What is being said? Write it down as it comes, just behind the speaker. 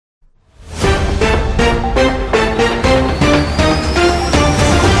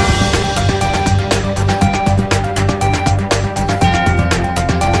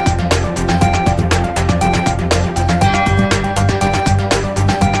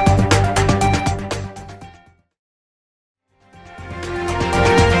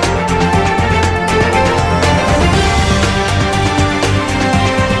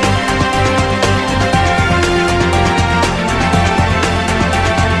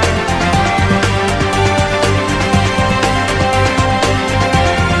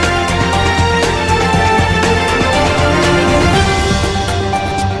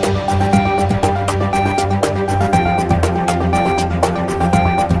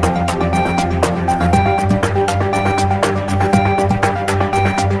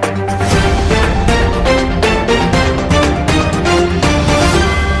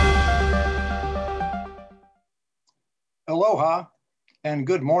and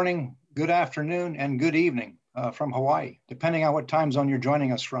good morning, good afternoon, and good evening from Hawaii, depending on what time zone you're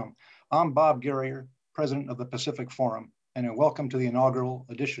joining us from. I'm Bob Girrier, President of the Pacific Forum, and welcome to the inaugural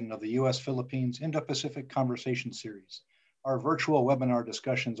edition of the US Philippines Indo-Pacific Conversation Series, our virtual webinar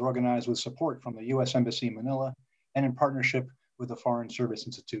discussions organized with support from the US Embassy Manila and in partnership with the Foreign Service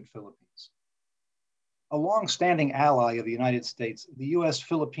Institute Philippines. A long-standing ally of the United States, the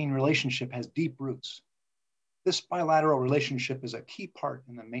US-Philippine relationship has deep roots. This bilateral relationship is a key part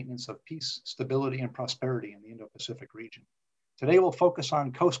in the maintenance of peace, stability, and prosperity in the Indo-Pacific region. Today, we'll focus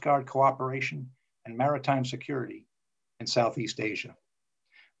on Coast Guard cooperation and maritime security in Southeast Asia.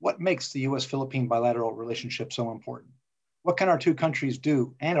 What makes the US-Philippine bilateral relationship so important? What can our two countries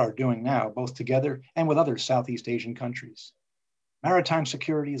do and are doing now, both together and with other Southeast Asian countries? Maritime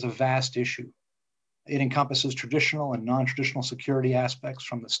security is a vast issue. It encompasses traditional and non-traditional security aspects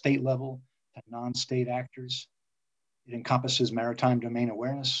from the state level to non-state actors. It encompasses maritime domain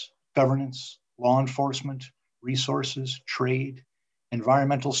awareness, governance, law enforcement, resources, trade,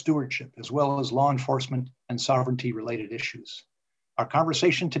 environmental stewardship, as well as law enforcement and sovereignty-related issues. Our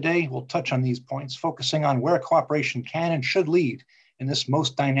conversation today will touch on these points, focusing on where cooperation can and should lead in this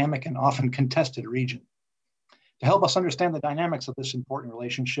most dynamic and often contested region. To help us understand the dynamics of this important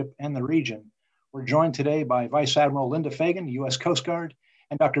relationship and the region, we're joined today by Vice Admiral Linda Fagan, U.S. Coast Guard,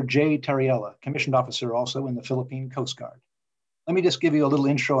 and Dr. J. Tarriela, commissioned officer also in the Philippine Coast Guard. Let me just give you a little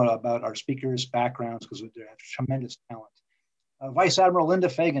intro about our speakers' backgrounds because they have tremendous talent. Vice Admiral Linda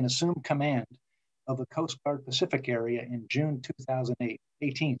Fagan assumed command of the Coast Guard Pacific area in June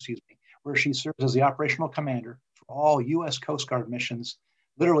 2018, where she serves as the operational commander for all U.S. Coast Guard missions,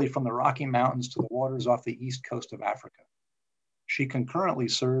 literally from the Rocky Mountains to the waters off the east coast of Africa. She concurrently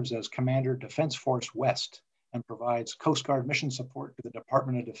serves as Commander Defense Force West and provides Coast Guard mission support to the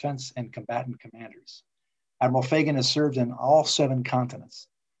Department of Defense and combatant commanders. Admiral Fagan has served in all 7 continents,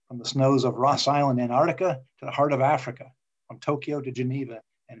 from the snows of Ross Island, Antarctica, to the heart of Africa, from Tokyo to Geneva,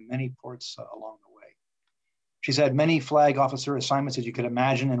 and many ports along the way. She's had many flag officer assignments, as you could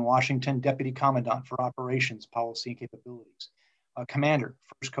imagine, in Washington, Deputy Commandant for Operations, Policy, and Capabilities, Commander,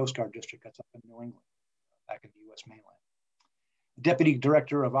 1st Coast Guard District, that's up in New England, back in the U.S. mainland. Deputy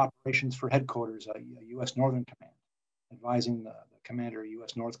Director of Operations for Headquarters, U.S. Northern Command, advising the Commander of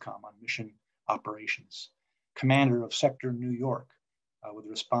U.S. Northcom on mission operations. Commander of Sector New York, with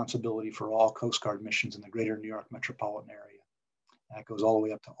responsibility for all Coast Guard missions in the greater New York metropolitan area. That goes all the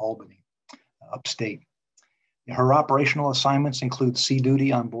way up to Albany, upstate. Her operational assignments include sea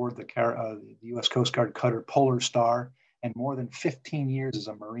duty on board the U.S. Coast Guard cutter Polar Star and more than 15 years as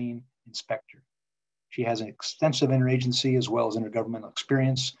a Marine inspector. She has an extensive interagency as well as intergovernmental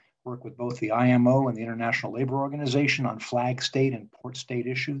experience, work with both the IMO and the International Labor Organization on flag state and port state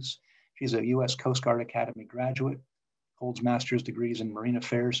issues. She's a U.S. Coast Guard Academy graduate, holds master's degrees in Marine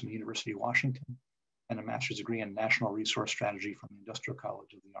Affairs from the University of Washington, and a master's degree in National Resource Strategy from the Industrial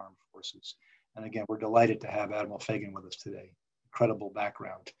College of the Armed Forces. And again, we're delighted to have Admiral Fagan with us today. Incredible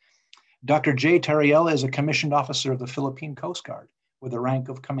background. Dr. J. Tarriela is a commissioned officer of the Philippine Coast Guard with the rank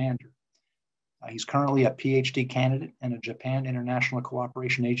of commander. He's currently a PhD candidate and a Japan International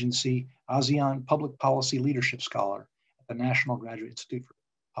Cooperation Agency ASEAN Public Policy Leadership Scholar at the National Graduate Institute for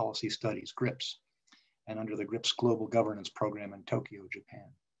Policy Studies, GRIPS, and under the GRIPS Global Governance Program in Tokyo, Japan.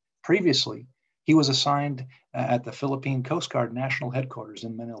 Previously, he was assigned at the Philippine Coast Guard National Headquarters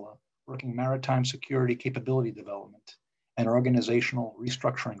in Manila, working maritime security capability development and organizational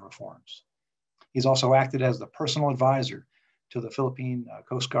restructuring reforms. He's also acted as the personal advisor to the Philippine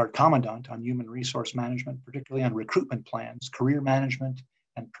Coast Guard Commandant on human resource management, particularly on recruitment plans, career management,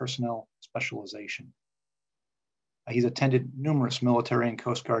 and personnel specialization. He's attended numerous military and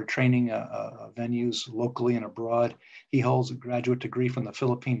Coast Guard training venues locally and abroad. He holds a graduate degree from the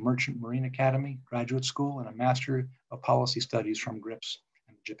Philippine Merchant Marine Academy Graduate School and a Master of Policy Studies from GRIPS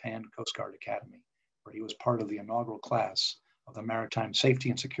and the Japan Coast Guard Academy, where he was part of the inaugural class of the Maritime Safety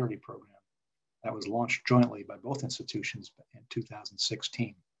and Security Program that was launched jointly by both institutions in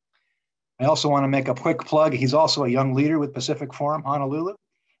 2016. I also want to make a quick plug. He's also a young leader with Pacific Forum Honolulu,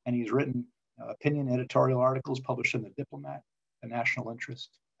 and he's written opinion editorial articles published in The Diplomat, The National Interest,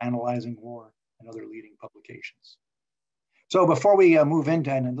 Analyzing War, and other leading publications. So before we move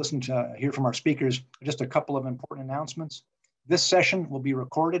into and listen to hear from our speakers, just a couple of important announcements. This session will be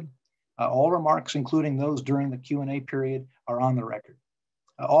recorded. All remarks, including those during the Q&A period, are on the record.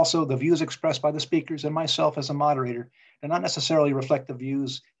 Also, the views expressed by the speakers and myself as a moderator do not necessarily reflect the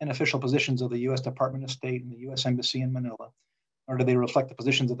views and official positions of the U.S. Department of State and the U.S. Embassy in Manila, nor do they reflect the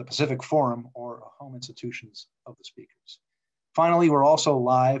positions of the Pacific Forum or home institutions of the speakers. Finally, we're also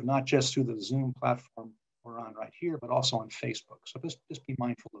live, not just through the Zoom platform, we're on right here, but also on Facebook. So just be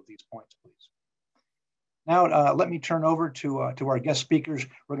mindful of these points, please. Now, let me turn over to our guest speakers.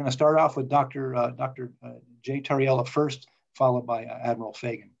 We're going to start off with Dr. J. Tarriela first, followed by Admiral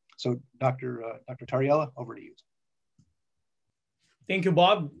Fagan. So Dr. Tarriela, over to you. Thank you,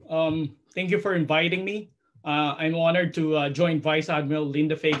 Bob. Thank you for inviting me. I'm honored to join Vice Admiral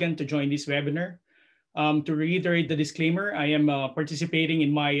Linda Fagan to join this webinar. To reiterate the disclaimer, I am participating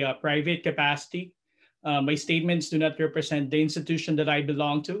in my private capacity. My statements do not represent the institution that I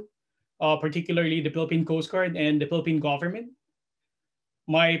belong to, particularly the Philippine Coast Guard and the Philippine government.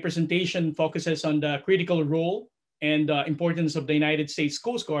 My presentation focuses on the critical role and importance of the United States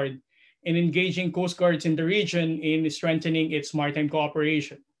Coast Guard in engaging Coast Guards in the region in strengthening its maritime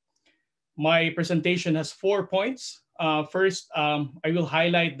cooperation. My presentation has 4 points. First, I will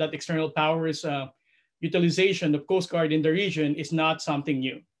highlight that external powers utilization of Coast Guard in the region is not something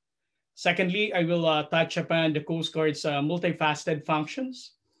new. Secondly, I will touch upon the Coast Guard's multifaceted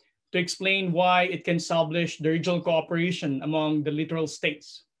functions to explain why it can establish the regional cooperation among the littoral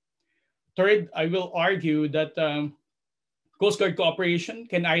states. Third, I will argue that Coast Guard cooperation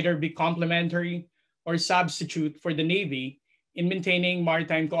can either be complementary or substitute for the Navy in maintaining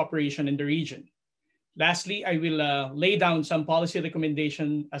maritime cooperation in the region. Lastly, I will lay down some policy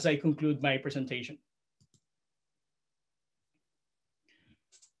recommendations as I conclude my presentation.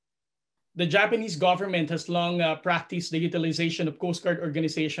 The Japanese government has long practiced the utilization of Coast Guard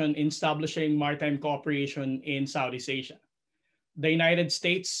organization in establishing maritime cooperation in Southeast Asia. The United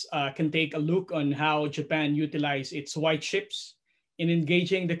States can take a look on how Japan utilized its white ships in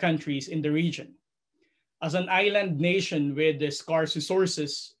engaging the countries in the region. As an island nation with scarce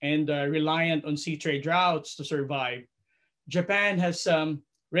resources and reliant on sea trade routes to survive, Japan has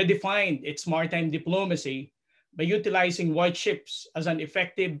redefined its maritime diplomacy by utilizing white ships as an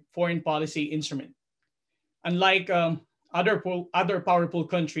effective foreign policy instrument. Unlike other powerful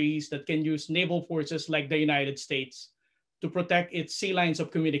countries that can use naval forces like the United States to protect its sea lines of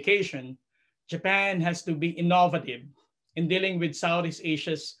communication, Japan has to be innovative in dealing with Southeast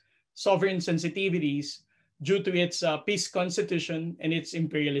Asia's sovereign sensitivities due to its peace constitution and its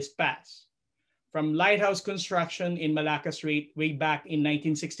imperialist past. From lighthouse construction in Malacca Strait way back in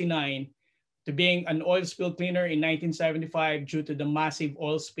 1969 to being an oil spill cleaner in 1975 due to the massive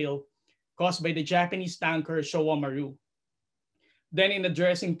oil spill caused by the Japanese tanker Showa Maru. Then in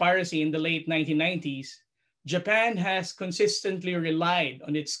addressing piracy in the late 1990s, Japan has consistently relied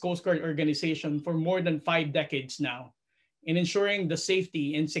on its Coast Guard organization for more than 5 decades now in ensuring the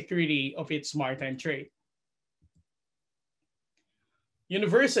safety and security of its maritime trade.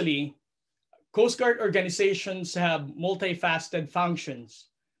 Universally, Coast Guard organizations have multifaceted functions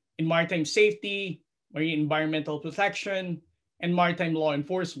in maritime safety, marine environmental protection, and maritime law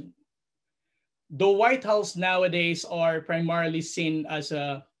enforcement. Though White Hulls nowadays are primarily seen as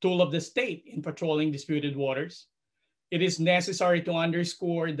a tool of the state in patrolling disputed waters, it is necessary to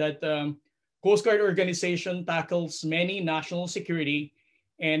underscore that Coast Guard organization tackles many national security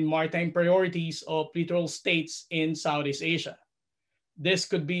and maritime priorities of littoral states in Southeast Asia. This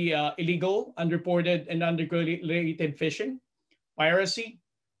could be illegal, unreported, and unregulated fishing, piracy,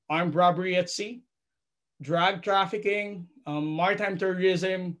 armed robbery at sea, drug trafficking, maritime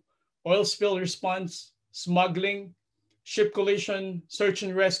terrorism, oil spill response, smuggling, ship collision, search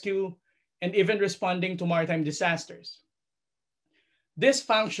and rescue, and even responding to maritime disasters. These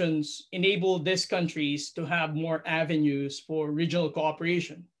functions enable these countries to have more avenues for regional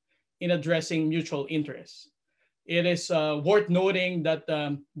cooperation in addressing mutual interests. It is worth noting that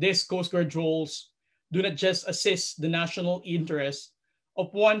these Coast Guard roles do not just assist the national interest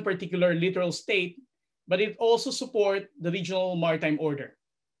of one particular littoral state, but it also supports the regional maritime order.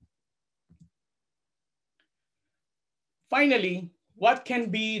 Finally, what can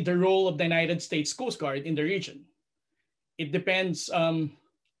be the role of the United States Coast Guard in the region? It depends on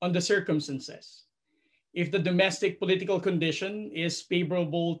the circumstances. If the domestic political condition is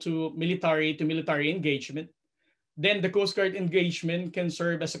favorable to military engagement, then the Coast Guard engagement can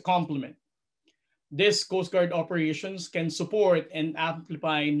serve as a complement. These Coast Guard operations can support and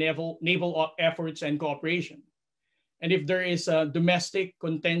amplify naval efforts and cooperation. And if there is a domestic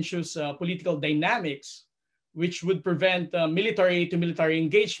contentious political dynamics, which would prevent military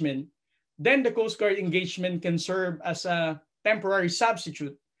engagement, then the Coast Guard engagement can serve as a temporary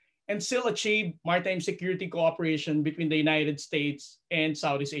substitute and still achieve maritime security cooperation between the United States and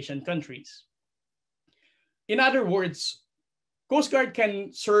Southeast Asian countries. In other words, Coast Guard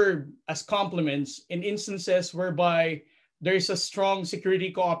can serve as complements in instances whereby there is a strong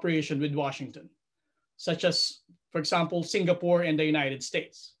security cooperation with Washington, such as, for example, Singapore and the United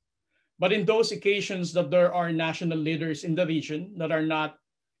States. But in those occasions that there are national leaders in the region that are not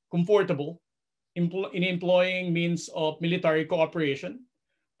comfortable in employing means of military cooperation,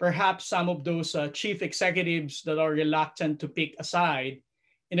 perhaps some of those chief executives that are reluctant to pick a side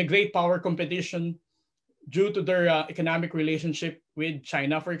in a great power competition due to their economic relationship with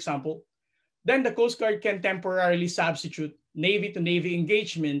China, for example, then the Coast Guard can temporarily substitute Navy to Navy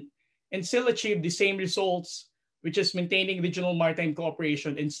engagement and still achieve the same results, which is maintaining regional maritime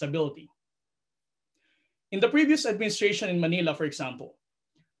cooperation and stability. In the previous administration in Manila, for example,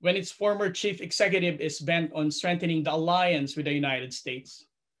 when its former chief executive is bent on strengthening the alliance with the United States,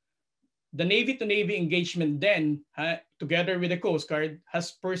 the Navy to Navy engagement then, together with the Coast Guard,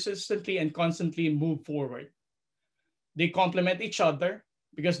 has persistently and constantly moved forward. They complement each other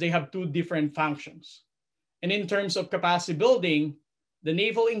because they have two different functions. And in terms of capacity building, the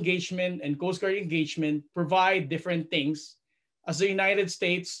naval engagement and Coast Guard engagement provide different things, as the United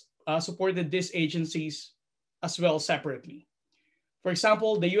States supported these agencies as well separately. For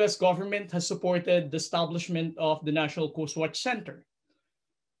example, the US government has supported the establishment of the National Coast Watch Center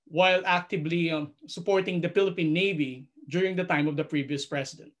while actively supporting the Philippine Navy during the time of the previous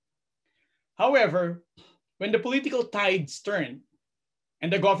president. However, when the political tides turned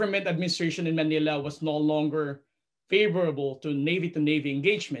and the government administration in Manila was no longer favorable to Navy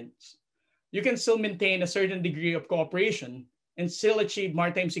engagements, you can still maintain a certain degree of cooperation and still achieve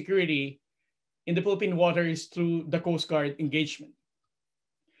maritime security in the Philippine waters through the Coast Guard engagement.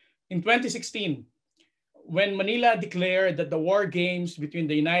 In 2016, when Manila declared that the war games between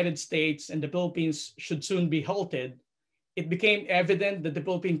the United States and the Philippines should soon be halted, it became evident that the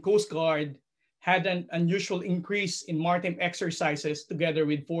Philippine Coast Guard had an unusual increase in maritime exercises together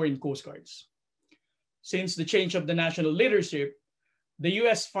with foreign coast guards. Since the change of the national leadership, the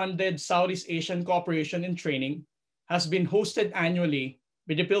US-funded Southeast Asian Cooperation and Training has been hosted annually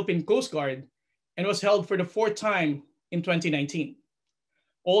by the Philippine Coast Guard and was held for the fourth time in 2019.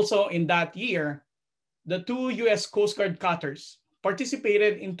 Also in that year, the two US Coast Guard cutters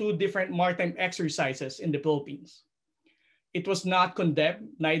participated in two different maritime exercises in the Philippines. It was not condemned,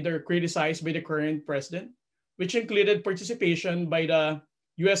 neither criticized by the current president, which included participation by the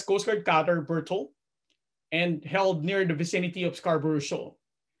US Coast Guard cutter Berthold and held near the vicinity of Scarborough Shoal.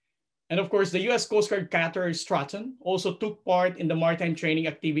 And of course, the US Coast Guard cutter Stratton also took part in the maritime training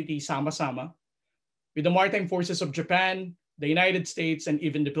activity Sama-Sama with the maritime forces of Japan, the United States, and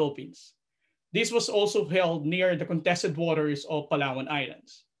even the Philippines. This was also held near the contested waters of Palawan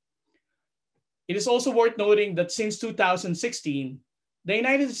Islands. It is also worth noting that since 2016, the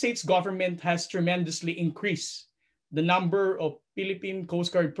United States government has tremendously increased the number of Philippine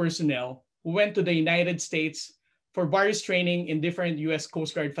Coast Guard personnel who went to the United States for various training in different US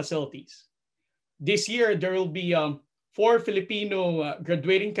Coast Guard facilities. This year, there will be 4 Filipino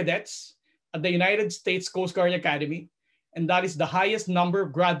graduating cadets at the United States Coast Guard Academy, and that is the highest number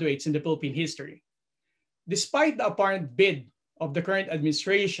of graduates in the Philippine history. Despite the apparent bid of the current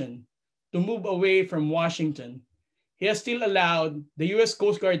administration to move away from Washington, he has still allowed the US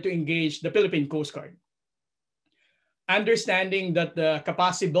Coast Guard to engage the Philippine Coast Guard. Understanding that the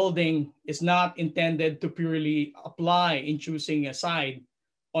capacity building is not intended to purely apply in choosing a side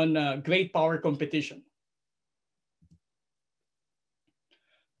on a great power competition.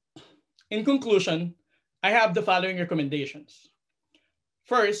 In conclusion, I have the following recommendations.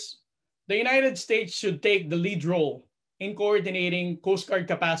 First, the United States should take the lead role in coordinating Coast Guard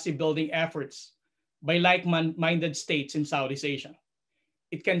capacity building efforts by like-minded states in Southeast Asia.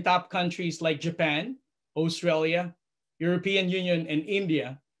 It can tap countries like Japan, Australia, European Union, and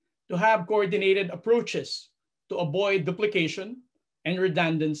India to have coordinated approaches to avoid duplication and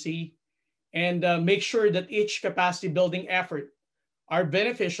redundancy and make sure that each capacity building effort are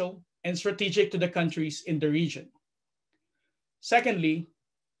beneficial and strategic to the countries in the region. Secondly,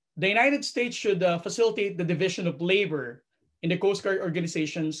 the United States should facilitate the division of labor in the Coast Guard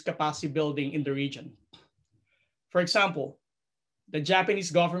organization's capacity building in the region. For example, the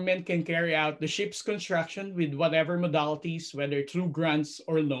Japanese government can carry out the ship's construction with whatever modalities, whether through grants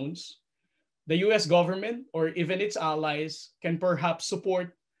or loans. The US government or even its allies can perhaps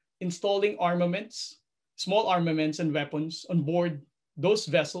support installing armaments, small armaments and weapons on board those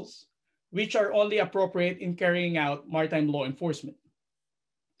vessels, which are only appropriate in carrying out maritime law enforcement.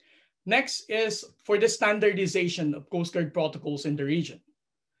 Next is for the standardization of Coast Guard protocols in the region.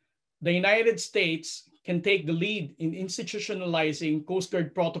 The United States can take the lead in institutionalizing Coast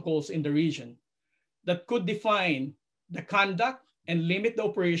Guard protocols in the region that could define the conduct and limit the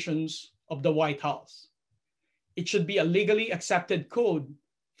operations of the White House. It should be a legally accepted code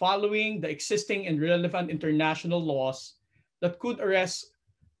following the existing and relevant international laws that could address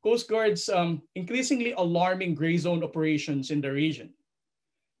Coast Guard's increasingly alarming gray zone operations in the region.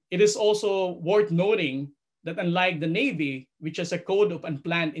 It is also worth noting that unlike the Navy, which has a code of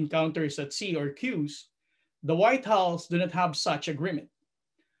unplanned encounters at sea or CUES, the White Hulls do not have such agreement.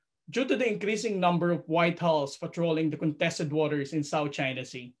 Due to the increasing number of White Hulls patrolling the contested waters in South China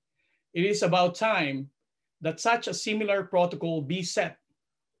Sea, it is about time that such a similar protocol be set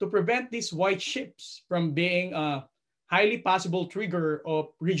to prevent these white ships from being a highly possible trigger of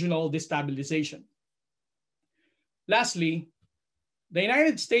regional destabilization. Lastly, the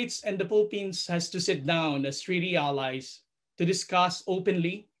United States and the Philippines has to sit down as treaty allies to discuss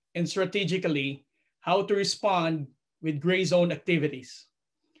openly and strategically how to respond with gray zone activities,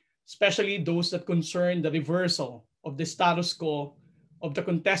 especially those that concern the reversal of the status quo of the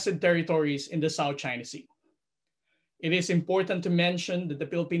contested territories in the South China Sea. It is important to mention that the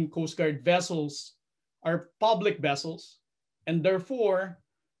Philippine Coast Guard vessels are public vessels, and therefore,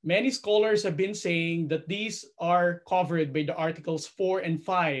 many scholars have been saying that these are covered by the Articles 4 and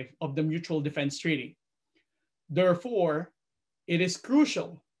 5 of the Mutual Defense Treaty. Therefore, it is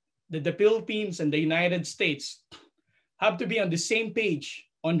crucial that the Philippines and the United States have to be on the same page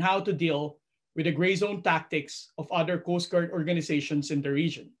on how to deal with the gray zone tactics of other Coast Guard organizations in the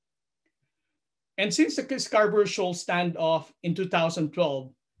region. And since the Scarborough Shoal standoff in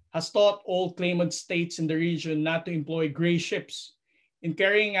 2012 has taught all claimant states in the region not to employ gray ships in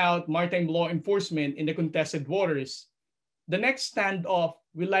carrying out maritime law enforcement in the contested waters, the next standoff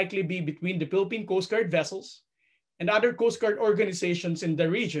will likely be between the Philippine Coast Guard vessels and other Coast Guard organizations in the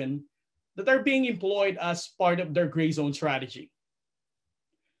region that are being employed as part of their gray zone strategy.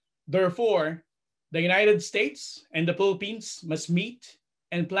 Therefore, the United States and the Philippines must meet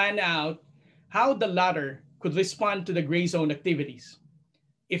and plan out how the latter could respond to the gray zone activities.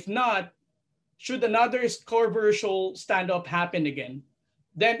 If not, should another Scarborough Shoal standoff happen again,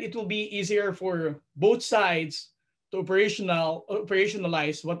 then it will be easier for both sides to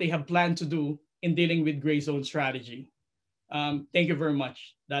operationalize what they have planned to do in dealing with gray zone strategy. Thank you very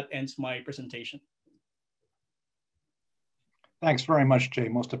much. That ends my presentation. Thanks very much, Jay.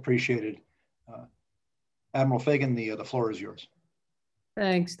 Most appreciated. Admiral Fagan, the floor is yours.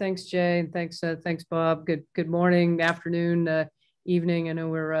 Thanks, Jay, and thanks, Bob. Good morning, afternoon, evening. I know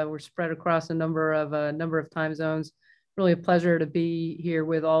we're spread across a number of time zones. Really a pleasure to be here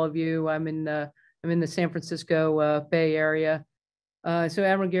with all of you. I'm in the San Francisco Bay Area. So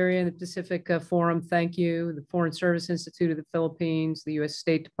Admiral Girrier and the Pacific Forum, thank you. The Foreign Service Institute of the Philippines, the US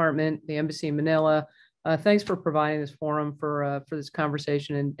State Department, the Embassy in Manila. Thanks for providing this forum for this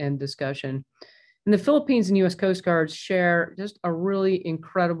conversation and discussion. And the Philippines and US Coast Guard share just a really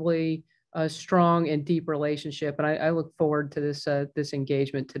incredibly strong and deep relationship. And I look forward to this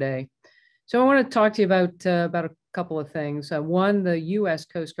engagement today. So I want to talk to you about a couple of things. One, the US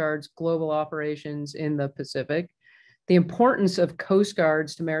Coast Guard's global operations in the Pacific, the importance of Coast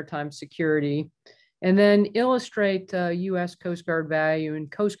Guards to maritime security, and then illustrate US Coast Guard value and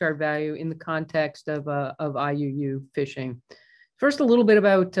Coast Guard value in the context of IUU fishing. First, a little bit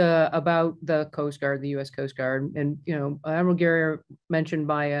about the Coast Guard, the U.S. Coast Guard, and Admiral Girrier mentioned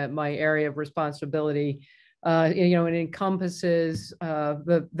my area of responsibility. It encompasses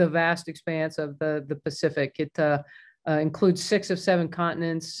the vast expanse of the Pacific. It includes 6 of 7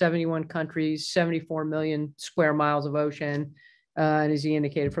 continents, 71 countries, 74 million square miles of ocean, and as he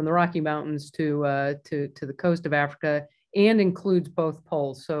indicated, from the Rocky Mountains to the coast of Africa, and includes both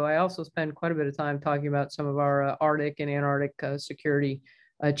poles. So I also spend quite a bit of time talking about some of our Arctic and Antarctic security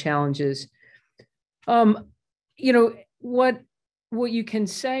challenges. What you can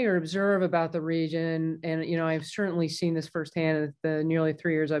say or observe about the region, and I've certainly seen this firsthand in the nearly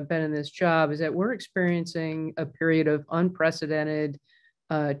 3 years I've been in this job, is that we're experiencing a period of unprecedented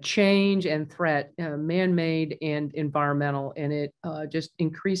change and threat, man-made and environmental, and it just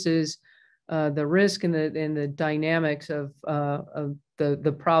increases the risk and the dynamics of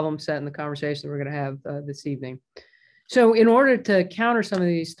the problem set and the conversation that we're going to have this evening. So in order to counter some of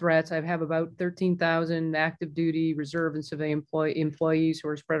these threats, I have about 13,000 active duty reserve and civilian employees who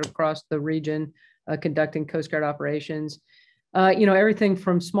are spread across the region conducting Coast Guard operations. Everything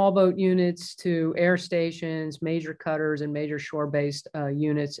from small boat units to air stations, major cutters, and major shore-based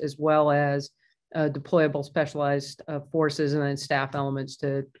units, as well as deployable specialized forces and then staff elements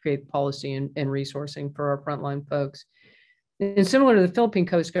to create policy and resourcing for our frontline folks. And similar to the Philippine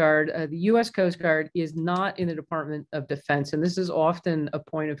Coast Guard, the U.S. Coast Guard is not in the Department of Defense. And this is often a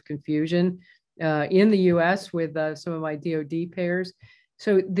point of confusion in the U.S. with some of my DoD peers.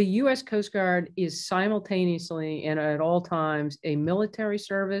 So the U.S. Coast Guard is simultaneously and at all times a military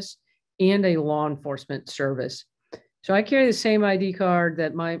service and a law enforcement service. So I carry the same ID card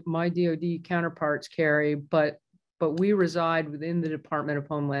that my DoD counterparts carry, but we reside within the Department of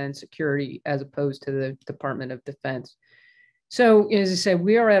Homeland Security as opposed to the Department of Defense. So as I said,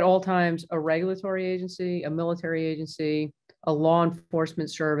 we are at all times a regulatory agency, a military agency, a law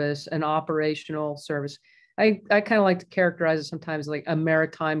enforcement service, an operational service. I kind of like to characterize it sometimes like a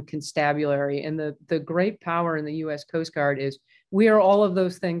maritime constabulary. And the great power in the U.S. Coast Guard is we are all of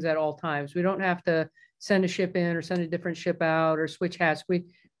those things at all times. We don't have to send a ship in or send a different ship out or switch hats.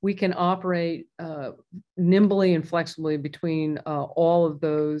 We can operate nimbly and flexibly between all of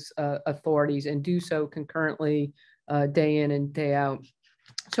those authorities and do so concurrently day in and day out.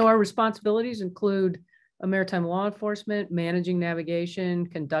 So our responsibilities include maritime law enforcement, managing navigation,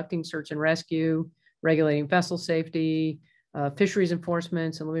 conducting search and rescue, regulating vessel safety, fisheries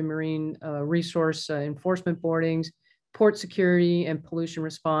enforcement, and marine resource enforcement boardings, port security, and pollution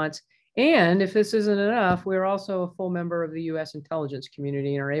response. And if this isn't enough, we're also a full member of the U.S. intelligence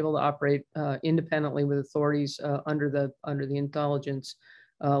community and are able to operate independently with authorities under the intelligence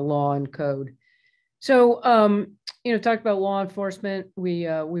law and code. So, talk about law enforcement. We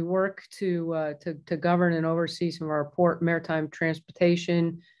work to govern and oversee some of our port maritime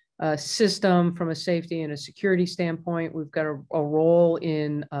transportation system from a safety and a security standpoint. We've got a role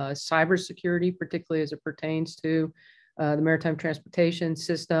in cybersecurity, particularly as it pertains to the maritime transportation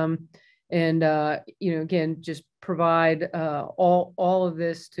system, and again, just provide all of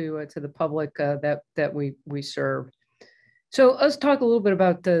this to the public that we serve. So let's talk a little bit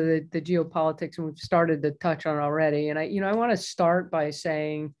about the geopolitics, and we've started to touch on it already. And I want to start by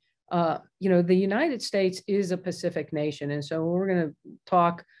saying, the United States is a Pacific nation, and so we're going to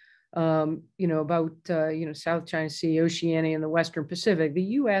talk, about South China Sea, Oceania, and the Western Pacific. The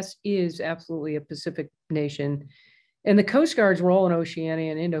U.S. is absolutely a Pacific nation, and the Coast Guard's role in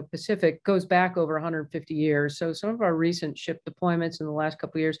Oceania and Indo-Pacific goes back over 150 years. So some of our recent ship deployments in the last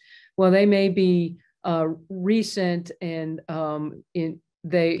couple of years, well, they may be recent, and it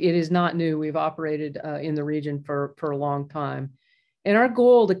is not new. We've operated in the region for a long time. And our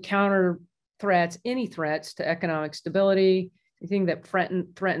goal to counter any threats to economic stability, anything that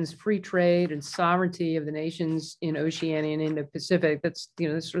threatens free trade and sovereignty of the nations in Oceania and Indo-Pacific. That's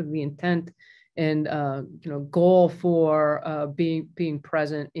sort of the intent and goal for being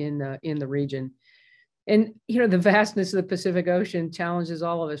present in the region. And the vastness of the Pacific Ocean challenges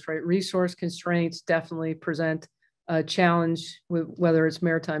all of us, right? Resource constraints definitely present a challenge, with whether it's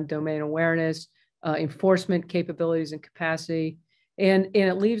maritime domain awareness, enforcement capabilities and capacity, and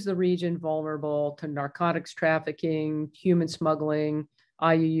it leaves the region vulnerable to narcotics trafficking, human smuggling,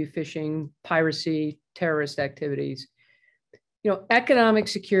 IUU fishing, piracy, terrorist activities. Economic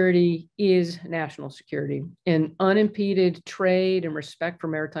security is national security, and unimpeded trade and respect for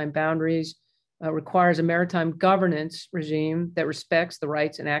maritime boundaries requires a maritime governance regime that respects the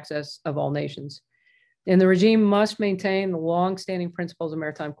rights and access of all nations. And the regime must maintain the long-standing principles of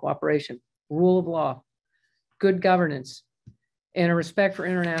maritime cooperation, rule of law, good governance, and a respect for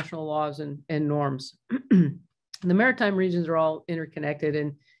international laws and norms. The maritime regions are all interconnected,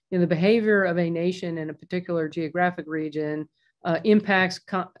 and the behavior of a nation in a particular geographic region impacts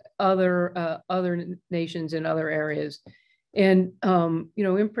other nations in other areas. And,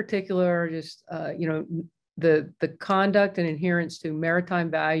 in particular, just, the conduct and adherence to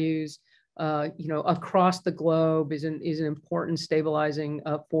maritime values, across the globe is an important stabilizing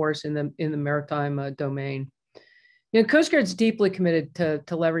force in the maritime domain. Coast Guard's deeply committed to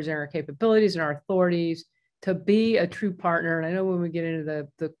leveraging our capabilities and our authorities to be a true partner. And I know when we get into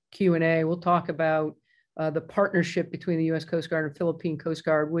the Q&A, we'll talk about the partnership between the U.S. Coast Guard and Philippine Coast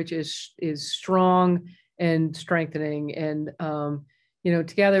Guard, which is strong and strengthening. And,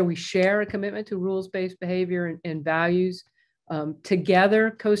 together we share a commitment to rules-based behavior and values.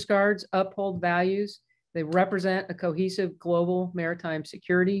 Together, Coast Guards uphold values. They represent a cohesive global maritime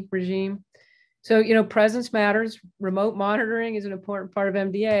security regime. So, presence matters. Remote monitoring is an important part of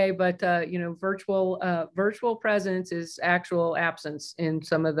MDA, but, virtual presence is actual absence in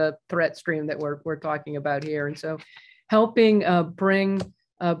some of the threat stream that we're talking about here. And so helping bring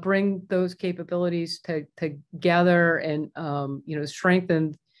those capabilities together and,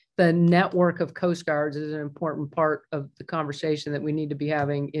 strengthen the network of Coast Guards is an important part of the conversation that we need to be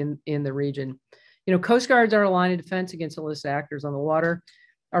having in the region. Coast Guards are a line of defense against illicit actors on the water.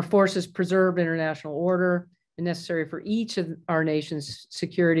 Our forces preserve international order and necessary for each of our nation's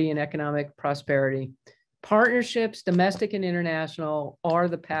security and economic prosperity. Partnerships, domestic and international, are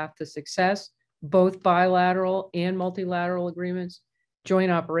the path to success. Both bilateral and multilateral agreements,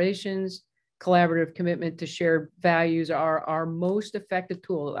 joint operations, collaborative commitment to shared values are our most effective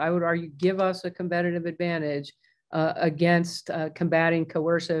tool. I would argue give us a competitive advantage against combating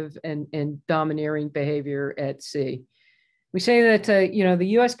coercive and domineering behavior at sea. We say that, you know, the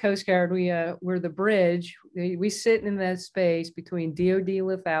U.S. Coast Guard, we're the bridge. We sit in that space between DoD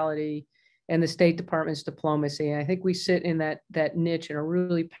lethality and the State Department's diplomacy. And I think we sit in that niche in a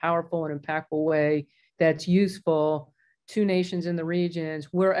really powerful and impactful way that's useful to nations in the regions,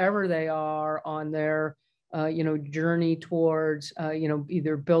 wherever they are on their, you know, journey towards, you know,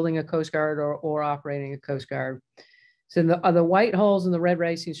 either building a Coast Guard or operating a Coast Guard. So the white holes and the red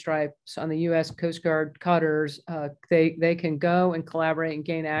racing stripes on the U.S. Coast Guard cutters, they can go and collaborate and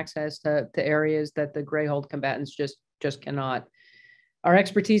gain access to areas that the gray hull combatants just cannot. Our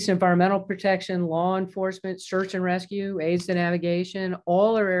expertise in environmental protection, law enforcement, search and rescue, aids to navigation,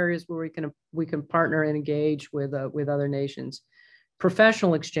 all are areas where we can partner and engage with other nations.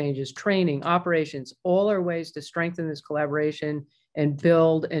 Professional exchanges, training, operations, all are ways to strengthen this collaboration and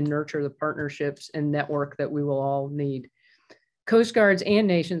build and nurture the partnerships and network that we will all need. Coast Guards and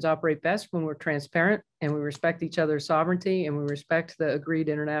nations operate best when we're transparent and we respect each other's sovereignty and we respect the agreed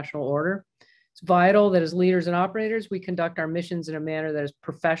international order. It's vital that as leaders and operators, we conduct our missions in a manner that is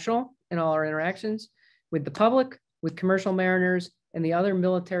professional in all our interactions with the public, with commercial mariners, and the other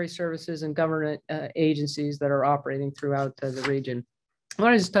military services and government agencies that are operating throughout the region. I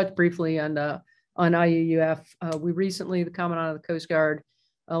want to just touch briefly on IUUF. We recently, the Commandant of the Coast Guard,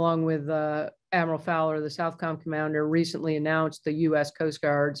 along with Admiral Fowler, the Southcom Commander, recently announced the U.S. Coast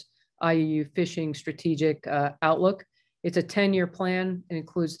Guard's IUU Fishing Strategic Outlook. It's a 10-year plan. It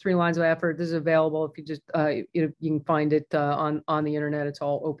includes 3 lines of effort. This is available if you just, you can find it on the internet. It's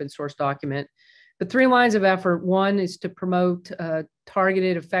all open source document. The 3 lines of effort, one is to promote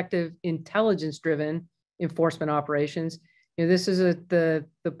targeted, effective, intelligence-driven enforcement operations. You know, this is the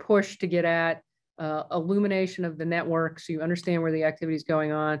push to get at illumination of the network so you understand where the activity is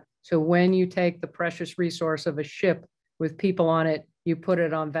going on. So when you take the precious resource of a ship with people on it, you put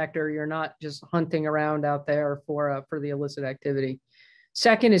it on vector. You're not just hunting around out there for the illicit activity.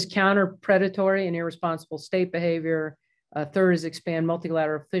 Second is counter predatory and irresponsible state behavior. Third is expand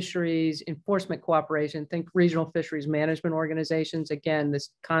multilateral fisheries enforcement cooperation. Think regional fisheries management organizations. Again, this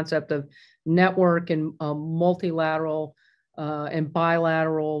concept of network and multilateral and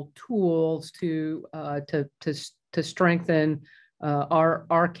bilateral tools to strengthen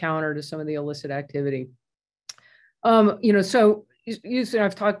our counter to some of the illicit activity. You know, so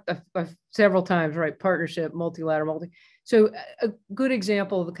I've talked several times, right? Partnership, multilateral, So a good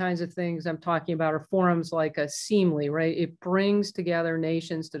example of the kinds of things I'm talking about are forums like a SEAMLY, right? It brings together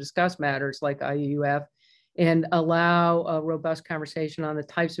nations to discuss matters like IUUF and allow a robust conversation on the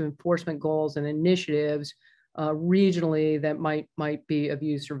types of enforcement goals and initiatives regionally that might be of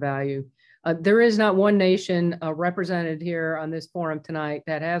use or value. There is not one nation represented here on this forum tonight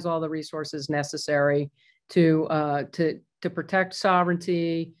that has all the resources necessary to protect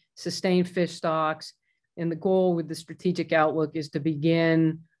sovereignty, sustain fish stocks, and the goal with the strategic outlook is to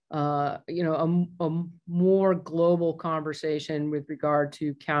begin, you know, a more global conversation with regard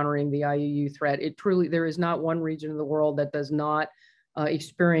to countering the IUU threat. There is not one region of the world that does not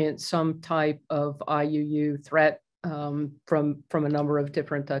experience some type of IUU threat from a number of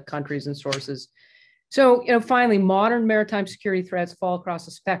different countries and sources. So, you know, finally, modern maritime security threats fall across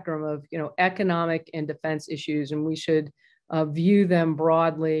a spectrum of, you know, economic and defense issues, and we should view them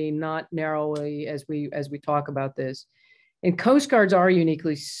broadly, not narrowly, as we talk about this. And Coast Guards are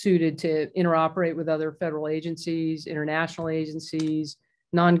uniquely suited to interoperate with other federal agencies, international agencies,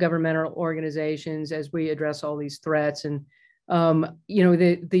 non-governmental organizations as we address all these threats. And you know,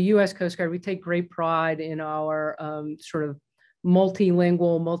 the U.S. Coast Guard, we take great pride in our sort of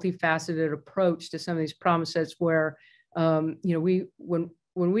multilingual, multifaceted approach to some of these problem sets where, you know,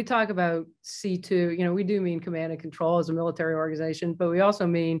 when we talk about C2, you know, we do mean command and control as a military organization, but we also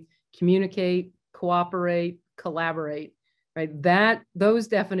mean communicate, cooperate, collaborate, right? Those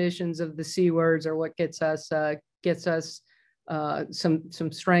definitions of the C words are what gets us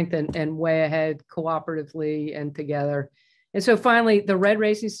some strength and way ahead cooperatively and together. And so finally, the red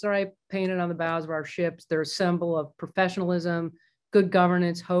racing stripe painted on the bows of our ships, they're a symbol of professionalism, good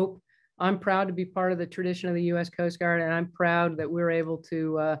governance, hope. I'm proud to be part of the tradition of the U.S. Coast Guard, and I'm proud that we're able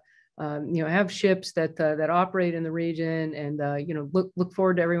to, you know, have ships that operate in the region. And you know, look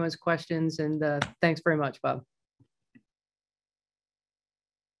forward to everyone's questions. And thanks very much, Bob.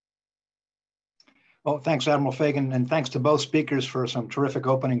 Well, thanks, Admiral Fagan, and thanks to both speakers for some terrific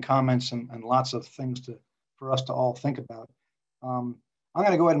opening comments and lots of things for us to all think about. I'm going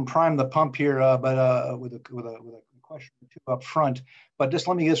to go ahead and prime the pump here, but with a question or two up front. But just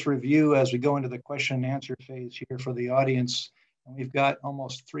let me just review as we go into the question and answer phase here for the audience. And we've got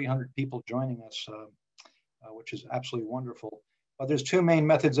almost 300 people joining us. which is absolutely wonderful. But there's two main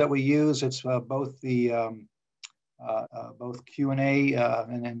methods that we use. It's both Q&A,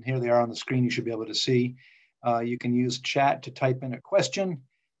 and then here they are on the screen. You should be able to see. You can use chat to type in a question,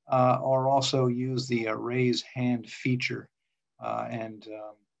 or also use the raise hand feature.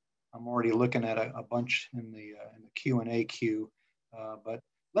 I'm already looking at a bunch in the Q&A queue. But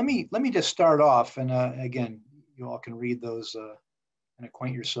let me just start off, and again, you all can read those and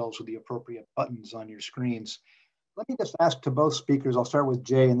acquaint yourselves with the appropriate buttons on your screens. Let me just ask to both speakers. I'll start with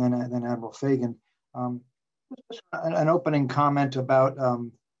Jay and then Admiral Fagan. Just an opening comment about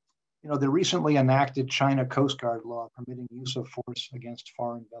the recently enacted China Coast Guard law permitting use of force against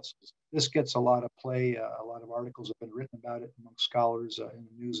foreign vessels. This gets a lot of play. A lot of articles have been written about it among scholars in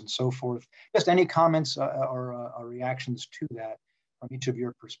the news and so forth. Just any comments or reactions to that from each of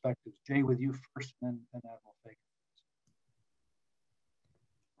your perspectives. Jay, with you first, and then Admiral Fagan.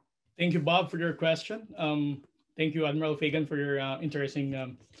 Thank you, Bob, for your question. Thank you, Admiral Fagan, for your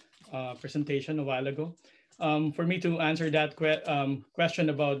interesting presentation a while ago. For me to answer that question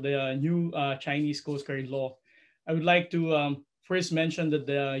about the new Chinese Coast Guard law, I would like to first mention that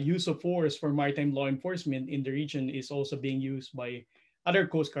the use of force for maritime law enforcement in the region is also being used by other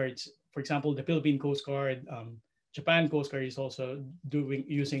Coast Guards. For example, the Philippine Coast Guard, Japan Coast Guard is also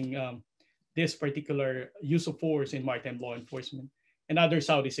using this particular use of force in maritime law enforcement, and other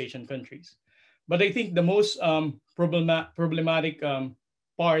Southeast Asian countries. But I think the most problematic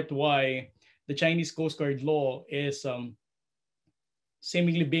part why the Chinese Coast Guard law is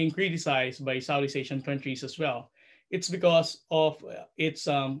seemingly being criticized by Southeast Asian countries as well, it's because of its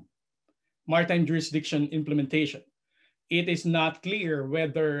maritime jurisdiction implementation. It is not clear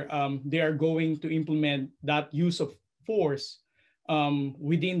whether they are going to implement that use of force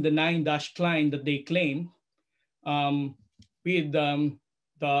within the 9-dash line that they claim, with the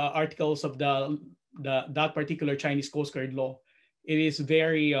articles of that particular Chinese Coast Guard law. It is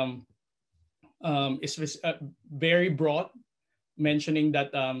very very broad, mentioning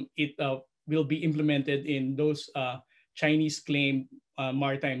that it will be implemented in those Chinese claimed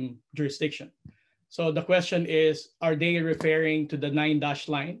maritime jurisdiction. So the question is, are they referring to the 9-dash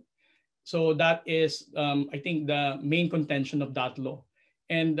line? So that is, I think, the main contention of that law.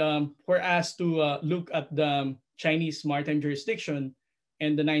 And for us to look at the Chinese maritime jurisdiction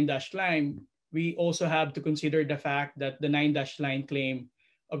and the 9-dash line, we also have to consider the fact that the 9-dash line claim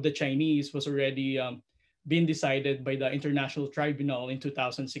of the Chinese was already been decided by the International Tribunal in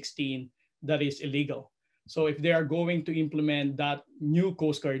 2016 that is illegal. So if they are going to implement that new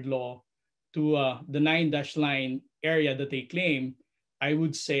Coast Guard law to the 9-dash line area that they claim, I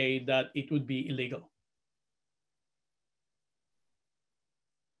would say that it would be illegal.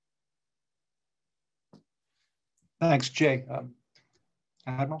 Thanks, Jay.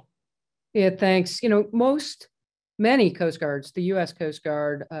 Admiral? Yeah, thanks. Many Coast Guards, the U.S. Coast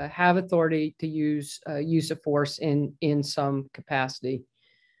Guard, have authority to use of force in some capacity.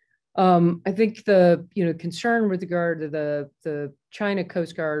 I think the concern with regard to the China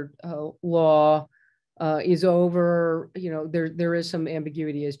Coast Guard law is over. There is some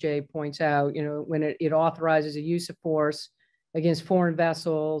ambiguity, as Jay points out. When it authorizes a use of force against foreign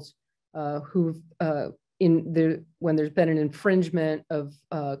vessels when there's been an infringement of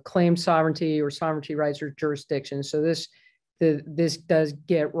claimed sovereignty or sovereignty rights or jurisdiction. So this does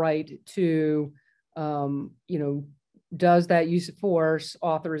get right to, does that use of force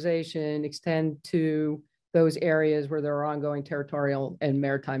authorization extend to those areas where there are ongoing territorial and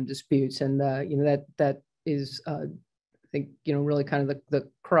maritime disputes? And that is, I think, really kind of the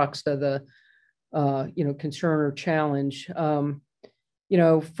crux of the concern or challenge. From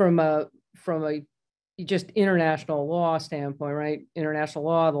a just international law standpoint, right? International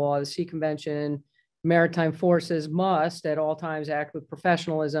law, the law of the Sea Convention, maritime forces must at all times act with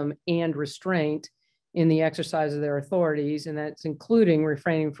professionalism and restraint in the exercise of their authorities, and that's including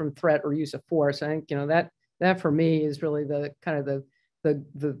refraining from threat or use of force. I think that for me is really the kind of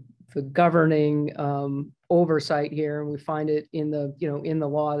the governing oversight here, and we find it in the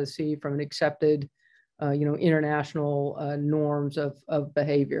law of the sea from an accepted international norms of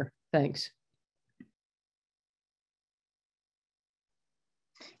behavior. Thanks.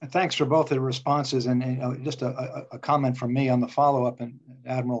 And thanks for both of the responses. And just a comment from me on the follow-up, and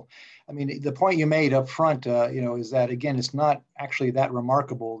Admiral. I mean, the point you made up front, is that, again, it's not actually that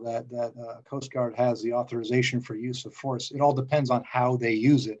remarkable that Coast Guard has the authorization for use of force. It all depends on how they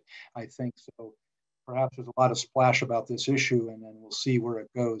use it, I think. So perhaps there's a lot of splash about this issue, and then we'll see where it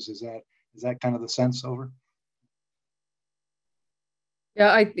goes. Is that kind of the sense? Over?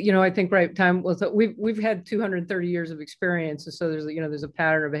 Yeah, I think right time. Well, so we've had 230 years of experience, and so there's a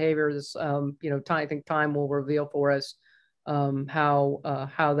pattern of behavior. This, time, I think time will reveal for us how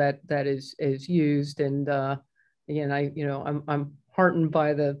that is used. And again, I'm heartened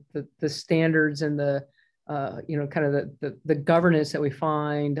by the standards and the kind of the governance that we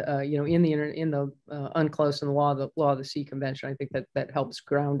find in the UNCLOS and the law of the sea convention. I think that helps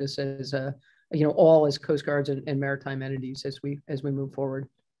ground us as all as Coast Guards and maritime entities as we move forward.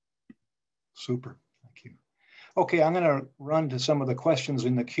 Super, thank you. Okay, I'm going to run to some of the questions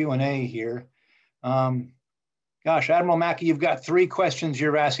in the Q&A here. Gosh, Admiral Mackey, you've got 3 questions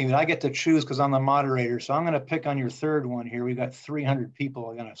you're asking that I get to choose because I'm the moderator. So I'm going to pick on your third one here. We've got 300 people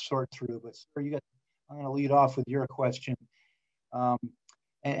I'm going to sort through, but sir, I'm going to lead off with your question.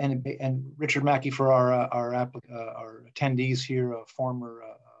 And Richard Mackey for our attendees here, a former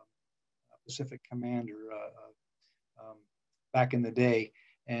Pacific commander back in the day,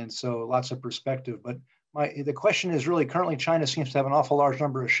 and so lots of perspective. But the question is really, currently China seems to have an awful large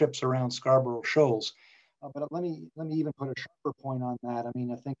number of ships around Scarborough Shoals. But let me even put a sharper point on that. I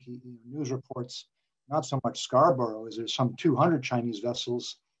mean, I think news reports, not so much Scarborough, as there's some 200 Chinese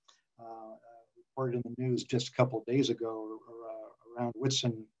vessels reported in the news just a couple of days ago around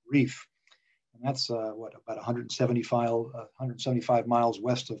Whitsun Reef. And that's about 175 miles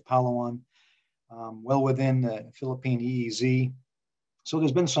west of Palawan, well within the Philippine EEZ. So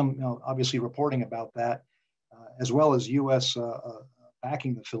there's been some, obviously, reporting about that, as well as U.S.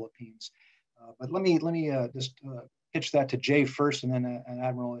 Backing the Philippines. But let me just pitch that to Jay first, and then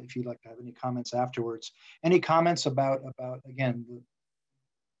Admiral, if you'd like to have any comments afterwards. Any comments about again,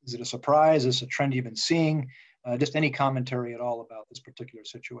 is it a surprise? Is it a trend you've been seeing? Just any commentary at all about this particular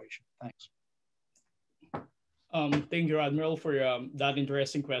situation. Thanks. Thank you, Admiral, for that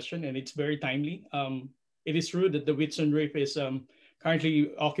interesting question, and it's very timely. It is true that the Whitsun Reef is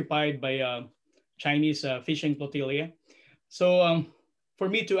currently occupied by Chinese fishing flotilla. So for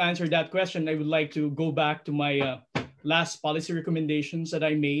me to answer that question, I would like to go back to my last policy recommendations that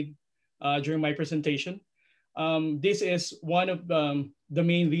I made during my presentation. This is one of the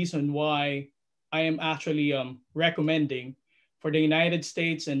main reasons why I am actually recommending for the United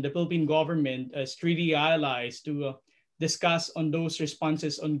States and the Philippine government as treaty allies to discuss on those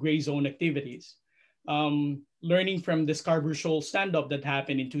responses on gray zone activities. Learning from the Scarborough Shoal standoff that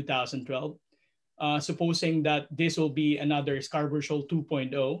happened in 2012, supposing that this will be another Scarborough Shoal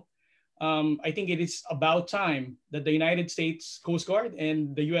 2.0, I think it is about time that the United States Coast Guard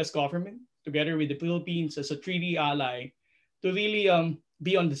and the US government, together with the Philippines as a treaty ally, to really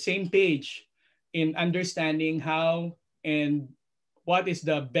be on the same page in understanding how and what is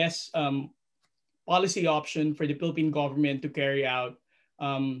the best policy option for the Philippine government to carry out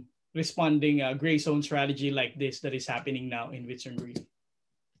responding gray zone strategy like this that is happening now in Whitsun Reef.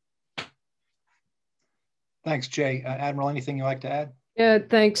 Thanks, Jay. Admiral, anything you'd like to add? Yeah,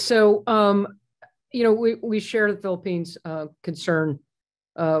 thanks. So, we share the Philippines' concern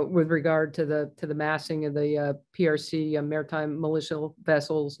with regard to the massing of the PRC maritime militia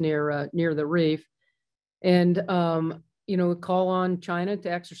vessels near the reef, and call on China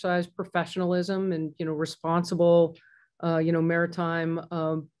to exercise professionalism and responsible maritime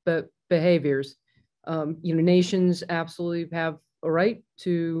behaviors. Nations absolutely have a right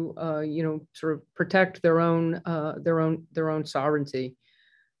to sort of protect their own sovereignty,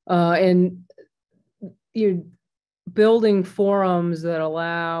 and building forums that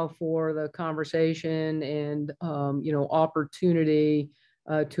allow for the conversation and opportunity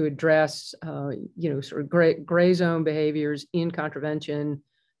to address sort of gray zone behaviors in contravention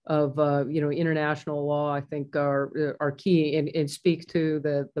of international law, I think are key, and speaks to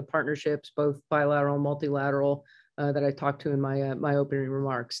the partnerships, both bilateral and multilateral, that I talked to in my opening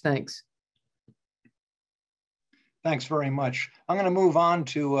remarks. Thanks. Thanks very much. I'm going to move on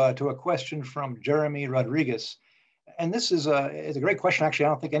to a question from Jeremy Rodriguez. And this is a great question. Actually, I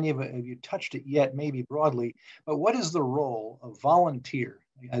don't think any of you touched it yet, maybe broadly, but what is the role of volunteer,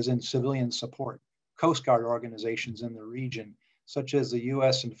 as in civilian support, Coast Guard organizations in the region, such as the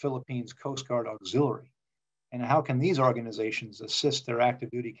US and Philippines Coast Guard Auxiliary? And how can these organizations assist their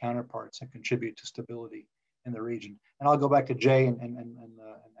active duty counterparts and contribute to stability in the region? And I'll go back to Jay and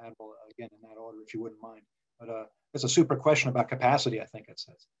Admiral again in that order, if you wouldn't mind. But it's a super question about capacity, I think it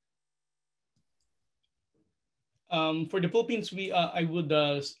says. For the Philippines, I would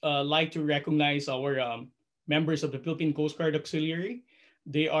like to recognize our members of the Philippine Coast Guard Auxiliary.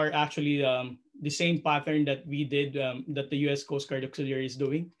 They are actually the same pattern that we did, that the US Coast Guard Auxiliary is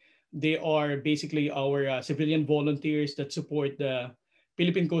doing. They are basically our civilian volunteers that support the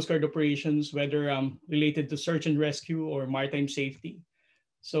Philippine Coast Guard operations, whether related to search and rescue or maritime safety.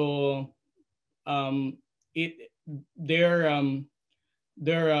 So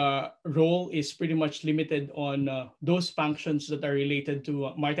their role is pretty much limited on those functions that are related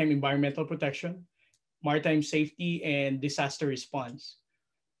to maritime environmental protection, maritime safety, and disaster response.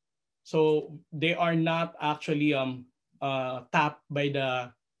 So they are not actually tapped by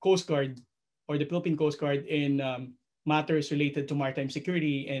the Coast Guard or the Philippine Coast Guard in matters related to maritime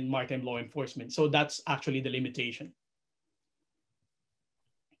security and maritime law enforcement. So that's actually the limitation.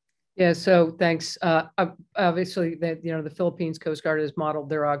 Yeah, so thanks. Obviously, the Philippines Coast Guard has modeled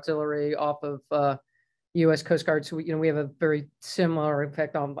their auxiliary off of U.S. Coast Guard. So we have a very similar, in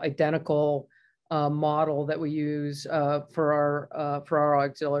fact, identical model that we use for our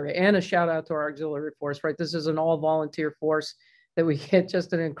auxiliary. And a shout out to our auxiliary force. Right, this is an all volunteer force that we get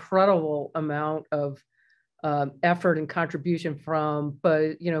just an incredible amount of effort and contribution from,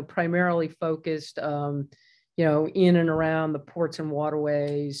 but primarily focused. In and around the ports and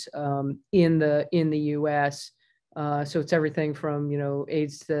waterways in the U.S. So it's everything from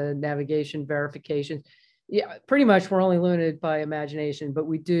aids to navigation, verification. Yeah, pretty much we're only limited by imagination, but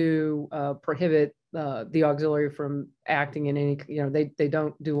we do prohibit the auxiliary from acting in any. They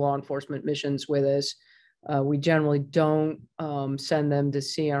don't do law enforcement missions with us. We generally don't send them to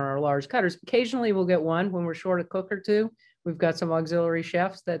sea on our large cutters. Occasionally, we'll get one when we're short a cook or two. We've got some auxiliary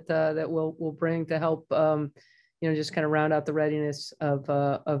chefs that we'll bring to help, just kind of round out the readiness of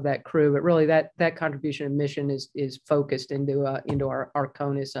that crew. But really, that contribution and mission is focused into our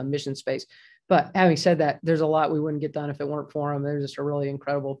CONUS mission space. But having said that, there's a lot we wouldn't get done if it weren't for them. They're just a really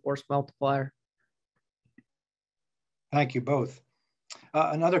incredible force multiplier. Thank you both.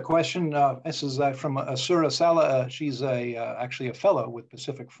 Another question. This is from Asura Sala. She's actually a fellow with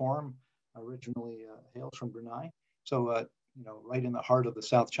Pacific Forum. Originally hails from Brunei. So right in the heart of the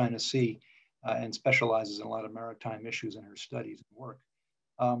South China Sea, and specializes in a lot of maritime issues in her studies and work.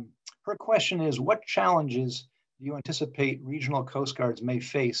 Her question is, what challenges do you anticipate regional coast guards may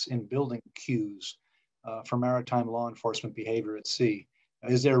face in building queues for maritime law enforcement behavior at sea?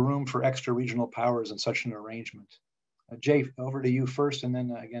 Is there room for extra regional powers in such an arrangement? Jay, over to you first, and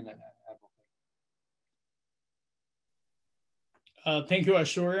then again, thank you,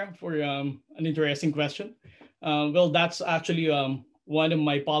 Ashura, for an interesting question. Well, that's actually one of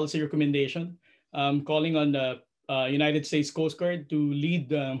my policy recommendations, calling on the United States Coast Guard to lead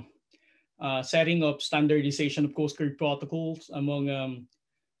the setting up standardization of Coast Guard protocols among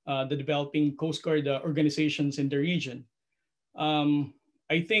the developing Coast Guard organizations in the region.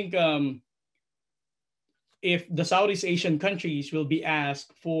 I think if the Southeast Asian countries will be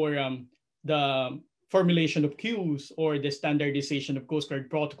asked for the formulation of queues or the standardization of Coast Guard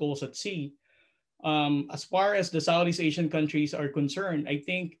protocols at sea, as far as the Southeast Asian countries are concerned, I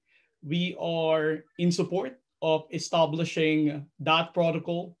think we are in support of establishing that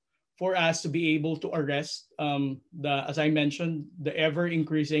protocol for us to be able to arrest as I mentioned, the ever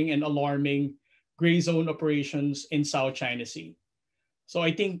increasing and alarming gray zone operations in South China Sea. So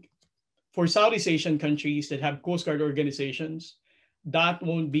I think for Southeast Asian countries that have Coast Guard organizations, that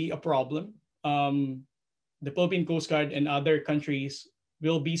won't be a problem. The Philippine Coast Guard and other countries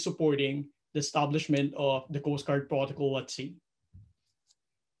will be supporting the establishment of the Coast Guard protocol at sea.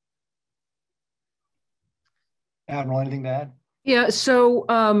 Admiral, anything to add? Yeah, so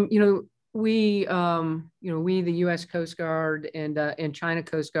we the U.S. Coast Guard and China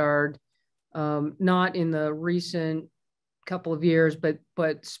Coast Guard, not in the recent couple of years, but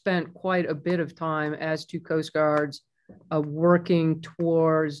spent quite a bit of time as two Coast Guards working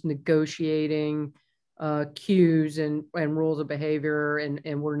towards negotiating cues and rules of behavior,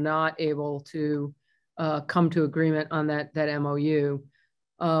 and we're not able to come to agreement on that MOU.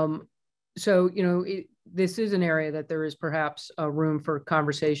 This is an area that there is perhaps a room for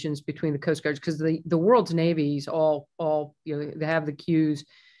conversations between the Coast Guards, because the world's navies all they have the cues,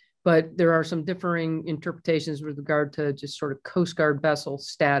 but there are some differing interpretations with regard to just sort of Coast Guard vessel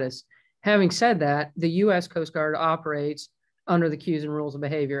status. Having said that, the U.S. Coast Guard operates under the cues and rules of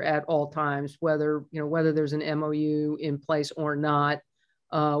behavior at all times, whether there's an MOU in place or not.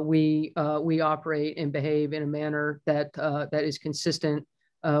 We operate and behave in a manner that is consistent,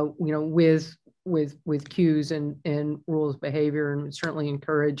 with cues and rules of behavior, and certainly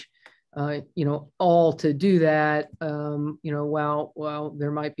encourage all to do that. While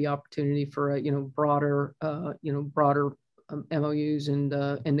there might be opportunity for broader MOUs and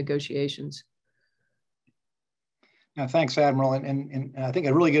negotiations. Now, thanks, Admiral. And I think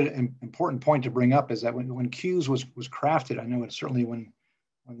a really good and important point to bring up is that when cues was crafted, I know it's certainly when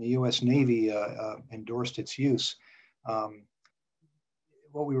the U.S. Navy endorsed its use.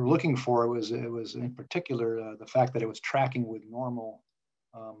 What we were looking for was in particular the fact that it was tracking with normal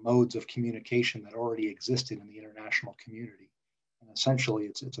modes of communication that already existed in the international community. And essentially,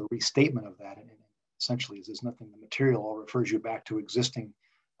 it's a restatement of that. And essentially, there's nothing, the material all refers you back to existing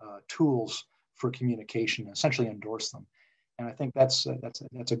tools for communication, and essentially endorse them. And I think that's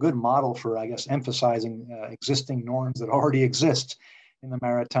a good model for, I guess, emphasizing existing norms that already exist in the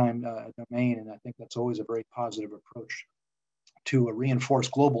maritime domain. And I think that's always a very positive approach to reinforce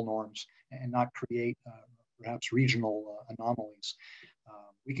global norms and not create perhaps regional anomalies.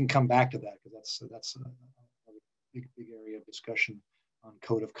 We can come back to that because that's a big area of discussion on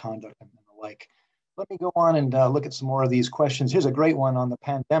code of conduct and the like. Let me go on and look at some more of these questions. Here's a great one on the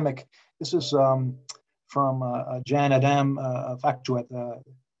pandemic. This is from Janet M. Factuet to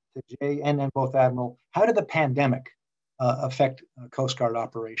Jay and both Admiral. How did the pandemic affect Coast Guard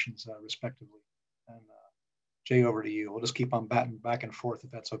operations, respectively? And Jay, over to you. We'll just keep on batting back and forth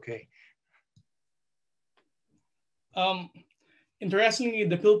if that's okay. Interestingly,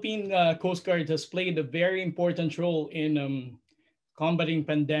 the Philippine Coast Guard has played a very important role in combating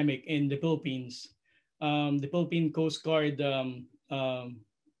pandemic in the Philippines. The Philippine Coast Guard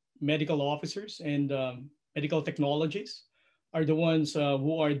medical officers and medical technologists are the ones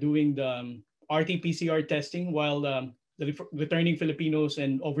who are doing the RT-PCR testing while the returning Filipinos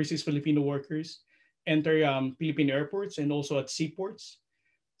and overseas Filipino workers enter Philippine airports and also at seaports.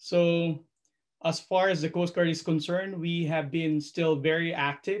 So as far as the Coast Guard is concerned, we have been still very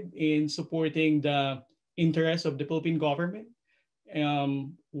active in supporting the interests of the Philippine government,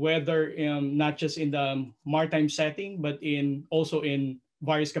 whether not just in the maritime setting, but also in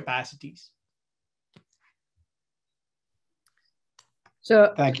various capacities.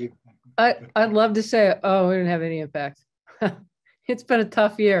 So thank you. I'd love to say, oh, we didn't have any impact. It's been a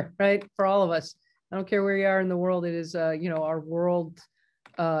tough year, right, for all of us. I don't care where you are in the world. It is, our world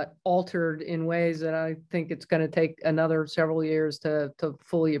altered in ways that I think it's going to take another several years to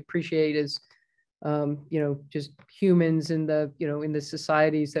fully appreciate as, just humans in the, in the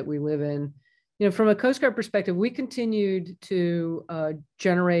societies that we live in. From a Coast Guard perspective, we continued to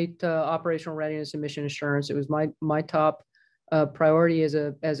generate operational readiness and mission assurance. It was my top priority as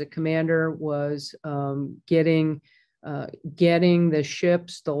a commander was getting the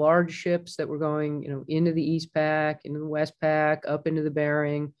ships, the large ships that were going, into the East Pac, into the West Pac, up into the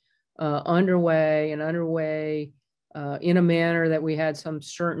Bering, underway in a manner that we had some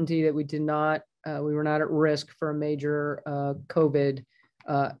certainty that we were not at risk for a major COVID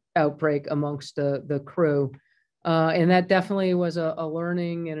outbreak amongst the crew. And that definitely was a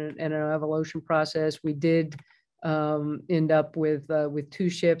learning and an evolution process. We did end up with 2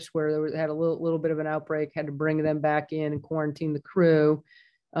 ships where had a little bit of an outbreak, had to bring them back in and quarantine the crew.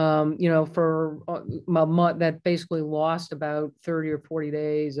 For a month, that basically lost about 30 or 40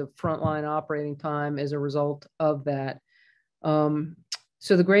 days of frontline operating time as a result of that.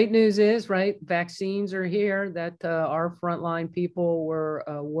 So the great news is, right, vaccines are here, that our frontline people were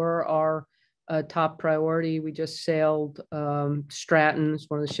our top priority. We just sailed Stratton's,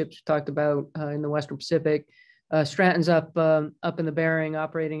 one of the ships we talked about in the Western Pacific. Stratton's up in the Bering,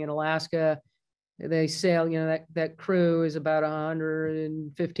 operating in Alaska. They sail, that crew is about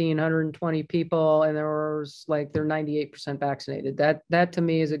 115, 120 people, and they're 98% vaccinated. That to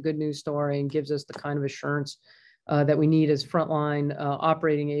me is a good news story and gives us the kind of assurance that we need as frontline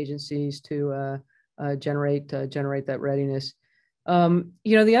operating agencies to generate that readiness.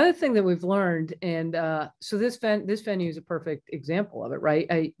 The other thing that we've learned, and so this venue is a perfect example of it,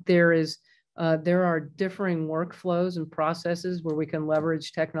 right? There are differing workflows and processes where we can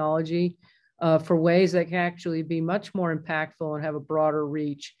leverage technology for ways that can actually be much more impactful and have a broader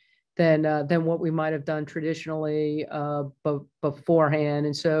reach than what we might have done traditionally beforehand.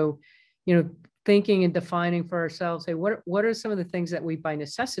 And so, thinking and defining for ourselves, hey, what are some of the things that we by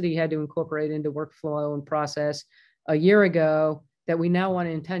necessity had to incorporate into workflow and process a year ago that we now want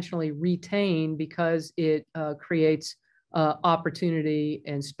to intentionally retain because it creates opportunity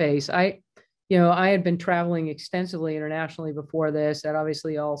and space. I had been traveling extensively internationally before this. That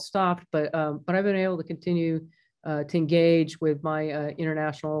obviously all stopped, but I've been able to continue to engage with my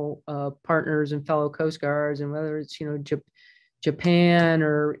international partners and fellow Coast Guards, and whether it's Japan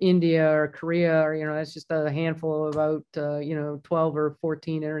or India or Korea, or that's just a handful of about 12 or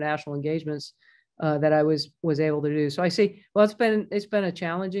 14 international engagements that I was able to do. So I see, well, it's been a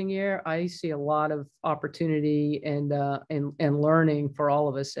challenging year. I see a lot of opportunity and learning for all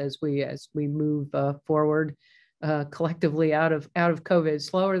of us as we move forward collectively out of COVID.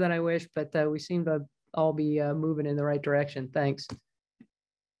 Slower than I wish, but we seem to all be moving in the right direction. Thanks.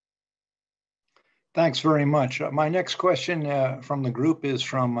 Thanks very much. My next question from the group is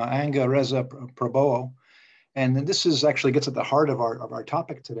from Anga Reza Prabowo. And then this is actually gets at the heart of our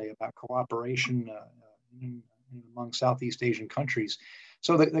topic today about cooperation among Southeast Asian countries.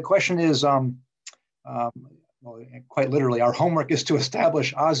 So the question is, well, quite literally, our homework is to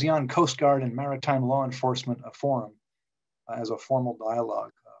establish ASEAN Coast Guard and Maritime Law Enforcement Forum as a formal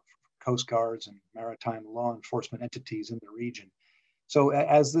dialogue for coast guards and maritime law enforcement entities in the region. So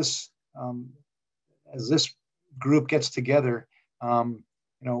as this group gets together,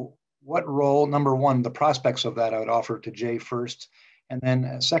 what role, number one, the prospects of that I would offer to Jay first. And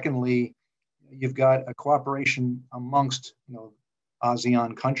then secondly, you've got a cooperation amongst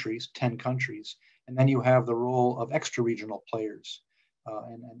ASEAN countries, 10 countries, and then you have the role of extra-regional players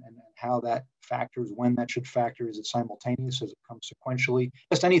and how that factors, when that should factor, is it simultaneous, does it come sequentially?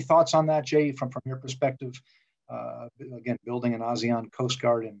 Just any thoughts on that, Jay, from your perspective, again, building an ASEAN Coast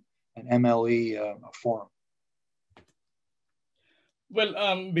Guard and MLE forum? Well,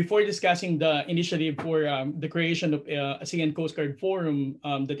 before discussing the initiative for the creation of ASEAN Coast Guard Forum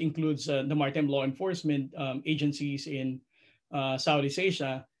that includes the maritime law enforcement agencies in Southeast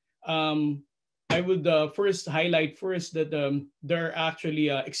Asia, I would first highlight that there are actually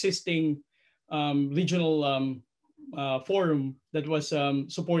existing regional forum that was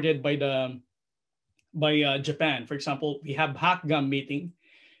supported by Japan. For example, we have HACGAM meeting.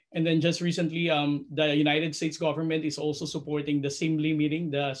 And then just recently, the United States government is also supporting the SIMLI meeting,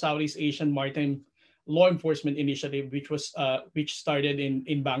 the Southeast Asian Maritime Law Enforcement Initiative, which started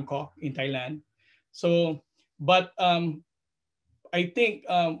in Bangkok, in Thailand. So, but I think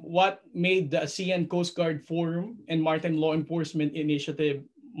what made the ASEAN Coast Guard Forum and Maritime Law Enforcement Initiative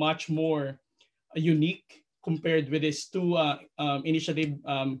much more unique compared with these two initiatives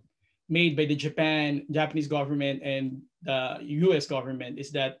made by the Japanese government and the US government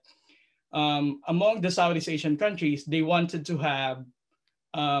is that among the Southeast Asian countries, they wanted to have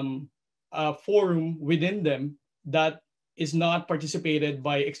a forum within them that is not participated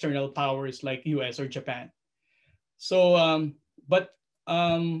by external powers like US or Japan. So, but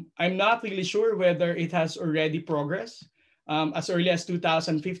I'm not really sure whether it has already progressed. As early as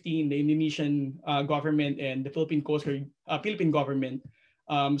 2015, the Indonesian government and the Philippine Coast Guard, Philippine government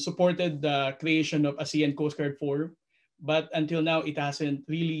supported the creation of ASEAN Coast Guard Forum, but until now it hasn't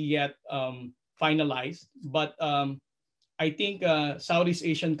really yet finalized. But I think Southeast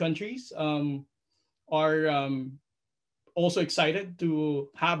Asian countries are also excited to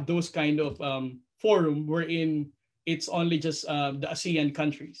have those kind of forum wherein it's only just the ASEAN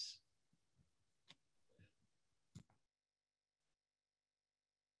countries.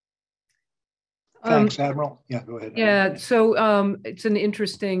 Thanks, Admiral. Yeah, go ahead. Yeah, so it's an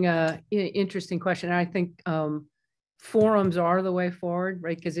interesting question. I think forums are the way forward,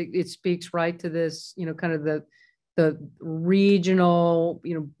 right? Because it speaks right to this, kind of the regional,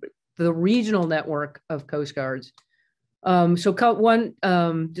 the regional network of Coast Guards. So one,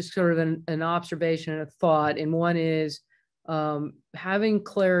 just sort of an observation and a thought, and one is having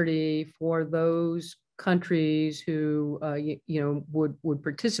clarity for those countries who would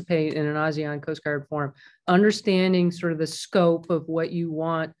participate in an ASEAN Coast Guard forum, understanding sort of the scope of what you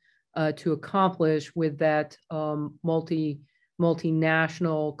want to accomplish with that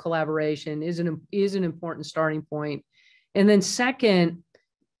multinational collaboration is an important starting point. And then second,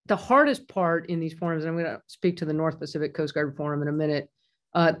 the hardest part in these forums, and I'm going to speak to the North Pacific Coast Guard Forum in a minute,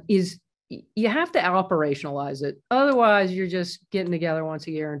 is you have to operationalize it. Otherwise, you're just getting together once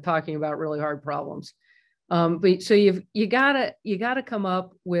a year and talking about really hard problems. But so you gotta come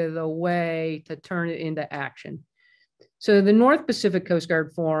up with a way to turn it into action. So the North Pacific Coast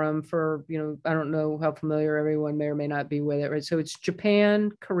Guard Forum, for I don't know how familiar everyone may or may not be with it, right? So it's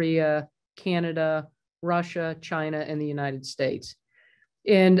Japan, Korea, Canada, Russia, China, and the United States.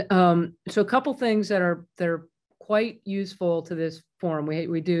 And so a couple things that are quite useful to this forum.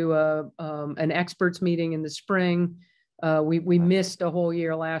 We do an experts meeting in the spring. We missed a whole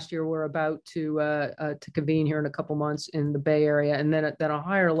year last year. We're about to convene here in a couple months in the Bay Area, and then a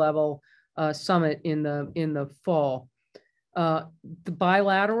higher level summit in the fall. The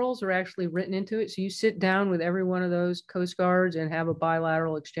bilaterals are actually written into it, so you sit down with every one of those Coast Guards and have a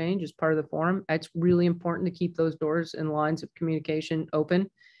bilateral exchange as part of the forum. It's really important to keep those doors and lines of communication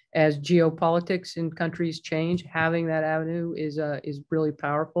open. As geopolitics in countries change, having that avenue is really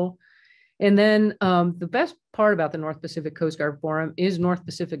powerful. And then the best part about the North Pacific Coast Guard Forum is North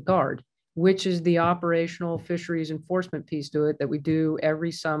Pacific Guard, which is the operational fisheries enforcement piece to it that we do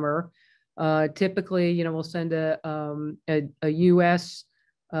every summer. Typically, we'll send a US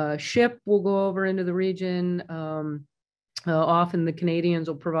ship will go over into the region. Often the Canadians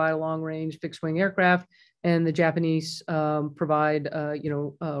will provide a long-range fixed-wing aircraft. and the Japanese provide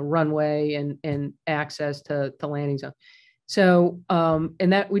runway and access to landing zone. So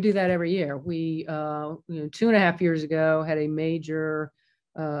and that we do that every year. We 2.5 years ago had a major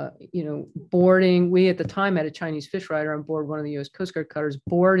boarding. We at the time had a Chinese fish rider on board one of the U.S. Coast Guard cutters,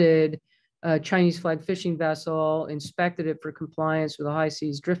 boarded a Chinese flag fishing vessel, inspected it for compliance with the high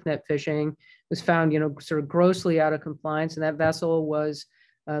seas drift net fishing, was found, sort of grossly out of compliance. And that vessel was,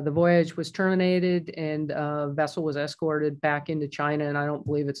 the voyage was terminated, and vessel was escorted back into China. And I don't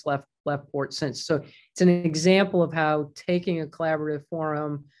believe it's left port since. So it's an example of how taking a collaborative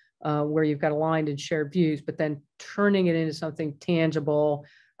forum where you've got aligned and shared views, but then turning it into something tangible,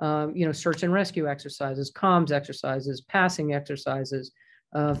 search and rescue exercises, comms exercises, passing exercises,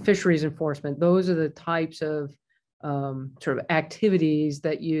 fisheries enforcement. Those are the types of sort of activities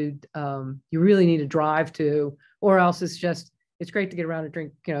that you really need to drive to, or else it's great to get around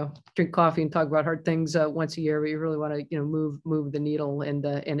and drink coffee and talk about hard things once a year, but you really want to move the needle and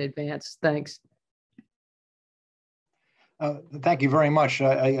advance. Thanks. Thank you very much.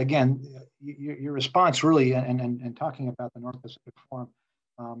 Again, your response really, and talking about the North Pacific Forum,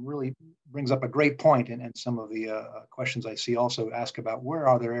 really brings up a great point, and some of the questions I see also ask about where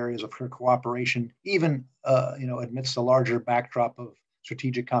are there areas of cooperation, even amidst the larger backdrop of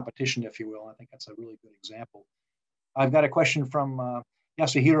strategic competition, if you will. I think that's a really good example. I've got a question from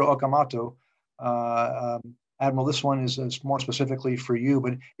Yasuhiro Okamoto. Admiral, this one is more specifically for you,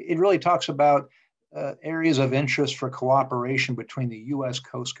 but it really talks about areas of interest for cooperation between the U.S.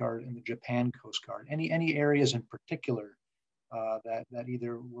 Coast Guard and the Japan Coast Guard. Any areas in particular that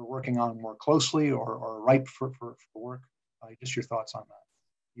either we're working on more closely or ripe for work? Just your thoughts on that.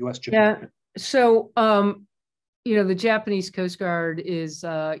 U.S. Japan. Yeah. So the Japanese Coast Guard is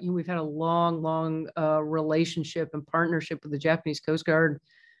we've had a long relationship and partnership with the Japanese Coast Guard.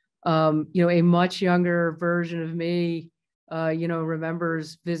 A much younger version of me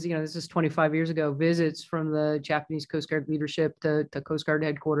remembers this is 25 years ago, visits from the Japanese Coast Guard leadership to Coast Guard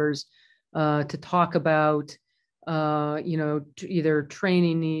headquarters to talk about either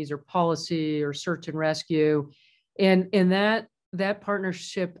training needs or policy or search and rescue, and that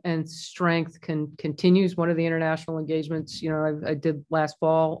partnership and strength continues. One of the international engagements I did last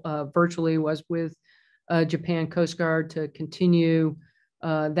fall virtually was with Japan Coast Guard to continue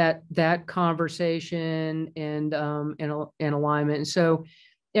that conversation and alignment. And so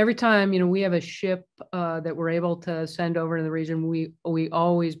every time we have a ship that we're able to send over to the region, we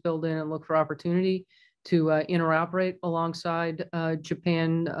always build in and look for opportunity to interoperate alongside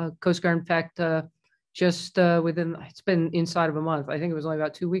Japan Coast Guard. In fact, just it's been inside of a month. I think it was only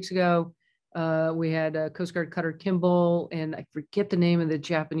about 2 weeks ago. We had Coast Guard Cutter Kimball, and I forget the name of the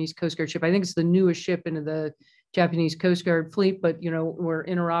Japanese Coast Guard ship. I think it's the newest ship into the Japanese Coast Guard fleet, but we're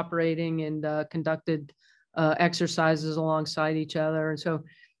interoperating and conducted exercises alongside each other. And so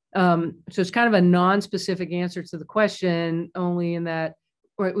it's kind of a non-specific answer to the question, only in that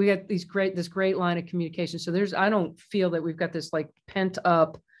we got this great line of communication. So I don't feel that we've got this like pent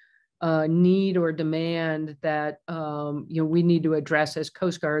up need or demand that we need to address as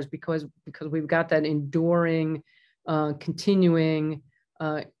Coast Guards because we've got that enduring, continuing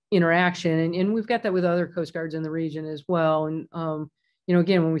interaction, and we've got that with other Coast Guards in the region as well. And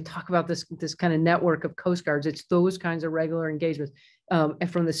again, when we talk about this kind of network of Coast Guards, it's those kinds of regular engagements,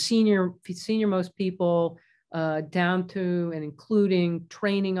 and from the senior-most people down to and including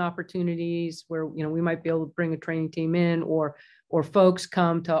training opportunities where we might be able to bring a training team in, or folks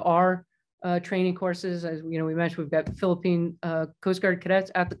come to our training courses. As we mentioned, we've got Philippine Coast Guard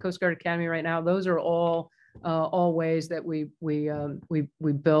cadets at the Coast Guard Academy right now. Those are all ways that we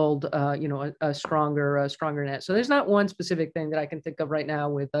build a stronger net. So there's not one specific thing that I can think of right now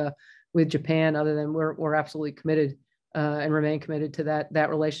with Japan, other than we're absolutely committed and remain committed to that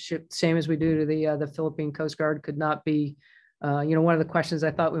relationship, same as we do to the Philippine Coast Guard. Could not be one of the questions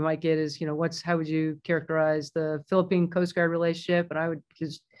I thought we might get is how would you characterize the Philippine Coast Guard relationship? And I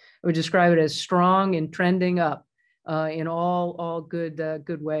would describe it as strong and trending up in all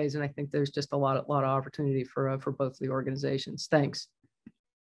good ways. And I think there's just a lot of opportunity for both the organizations. Thanks.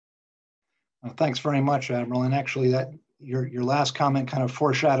 Well, thanks very much, Admiral. And actually, that your last comment kind of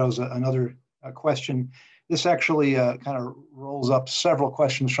foreshadows another question. This actually kind of rolls up several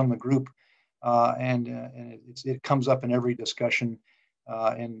questions from the group, and it comes up in every discussion.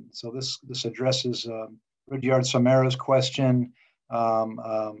 And so this addresses Rudyard Samara's question.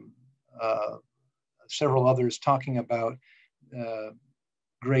 Several others talking about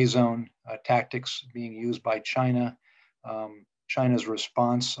gray zone tactics being used by China. China's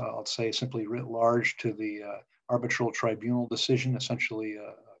response, I'll say simply writ large, to the arbitral tribunal decision, essentially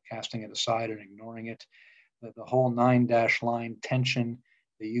casting it aside and ignoring it. the whole 9-line tension,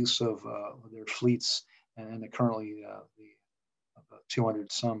 the use of their fleets, and currently the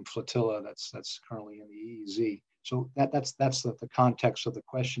 200-some flotilla that's currently in the EEZ. So that's the context of the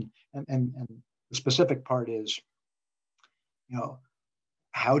question, and the specific part is,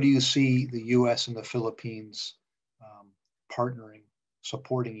 how do you see the U.S. and the Philippines partnering,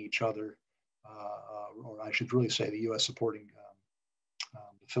 supporting each other, or I should really say the U.S. supporting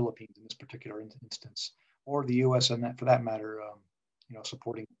the Philippines in this particular instance, or the U.S. and that, for that matter,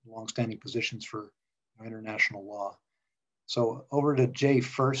 supporting longstanding positions for international law. So over to Jay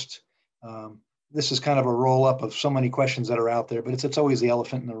first. This is kind of a roll-up of so many questions that are out there, but it's always the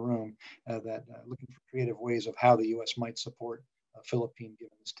elephant in the room, that looking for creative ways of how the U.S. might support Philippines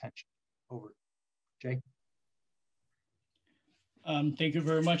given this tension. Over, Jay. Thank you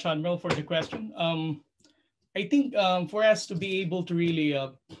very much, Admiral, for the question. I think for us to be able to really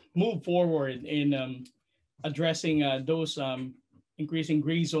move forward in addressing those increasing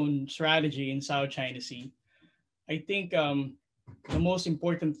gray zone strategy in South China Sea, I think the most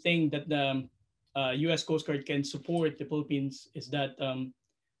important thing that the U.S. Coast Guard can support the Philippines is that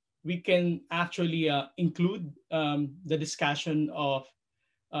we can actually include the discussion of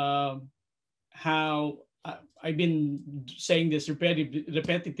how I've been saying this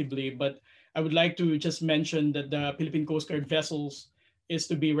repetitively, but I would like to just mention that the Philippine Coast Guard vessels is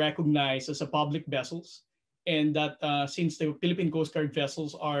to be recognized as a public vessels, and that since the Philippine Coast Guard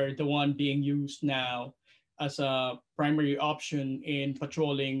vessels are the one being used now as a primary option in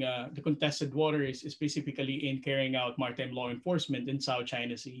patrolling the contested waters, specifically in carrying out maritime law enforcement in South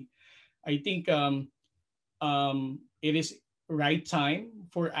China Sea, I think it is right time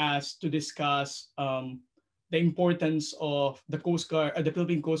for us to discuss the importance of the Coast Guard, the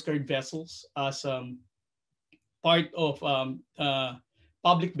Philippine Coast Guard vessels as part of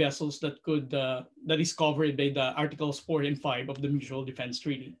public vessels that could that is covered by the Articles 4 and 5 of the Mutual Defense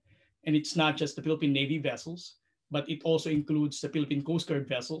Treaty. And it's not just the Philippine Navy vessels, but it also includes the Philippine Coast Guard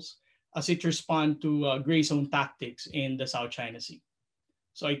vessels as it responds to gray zone tactics in the South China Sea.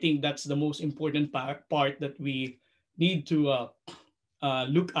 So I think that's the most important part that we need to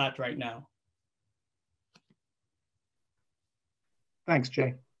look at right now. Thanks,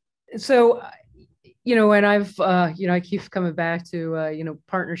 Jay. So, and I keep coming back to,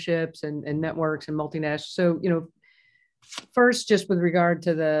 partnerships and networks and multinational. So, first, just with regard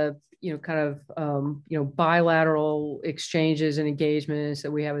to the, bilateral exchanges and engagements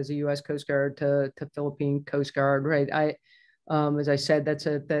that we have as a U.S. Coast Guard to Philippine Coast Guard, right? As I said, that's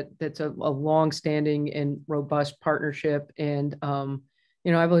a long-standing and robust partnership, and I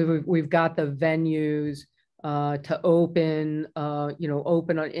believe we've got the venues to open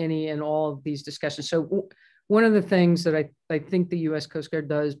on any and all of these discussions. So one of the things that I think the U.S. Coast Guard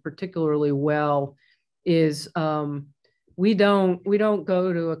does particularly well is we don't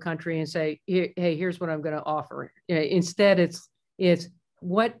go to a country and say, hey, here's what I'm going to offer. Instead, it's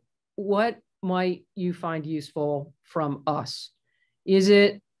what might you find useful from us? Is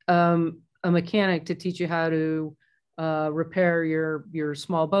it a mechanic to teach you how to repair your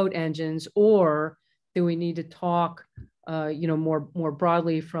small boat engines, or do we need to talk more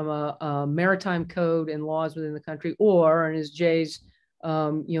broadly from a maritime code and laws within the country? Or, and as Jay's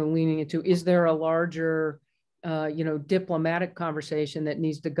leaning into, is there a larger diplomatic conversation that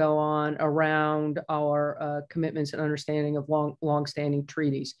needs to go on around our commitments and understanding of long-standing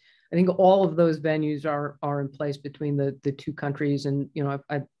treaties? I think all of those venues are in place between the two countries, and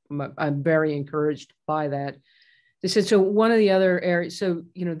I'm very encouraged by that. So one of the other areas, so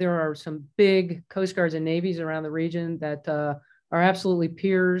there are some big Coast Guards and Navies around the region that are absolutely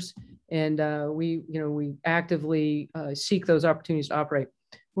peers, and we actively seek those opportunities to operate.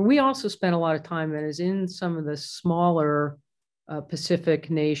 We also spend a lot of time that is in some of the smaller Pacific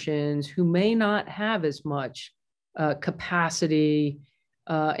nations who may not have as much capacity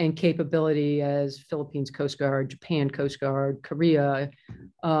and capability as Philippines Coast Guard, Japan Coast Guard, Korea,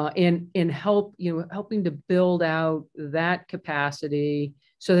 and helping to build out that capacity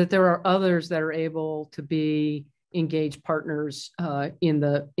so that there are others that are able to be engaged partners in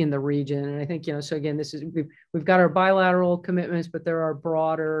the region. And I think so again, we've got our bilateral commitments, but there are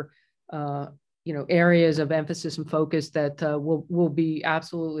broader areas of emphasis and focus that will be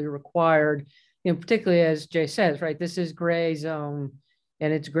absolutely required. Particularly as Jay says, right, this is gray zone.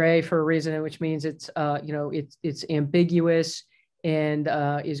 And it's gray for a reason, which means it's ambiguous and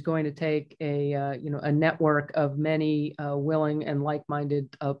is going to take a network of many willing and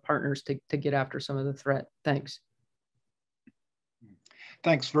like-minded partners to get after some of the threat. Thanks.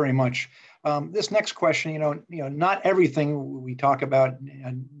 Thanks very much. This next question, not everything we talk about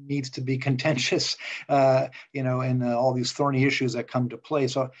needs to be contentious, and all these thorny issues that come to play.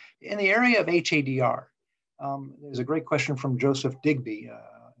 So in the area of HADR, there's a great question from Joseph Digby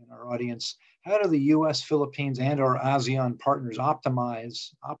in our audience. How do the US, Philippines, and our ASEAN partners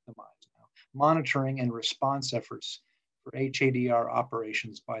optimize monitoring and response efforts for HADR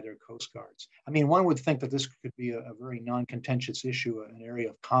operations by their Coast Guards? I mean, one would think that this could be a very non-contentious issue, an area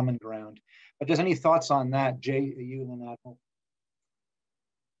of common ground. But just any thoughts on that, Jay, you and then Admiral?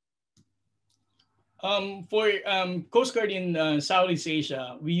 For Coast Guard in Southeast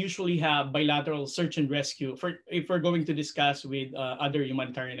Asia, we usually have bilateral search and rescue. If we're going to discuss with other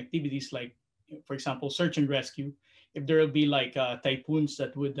humanitarian activities, like, for example, search and rescue, if there will be like typhoons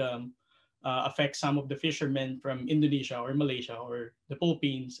that would affect some of the fishermen from Indonesia or Malaysia or the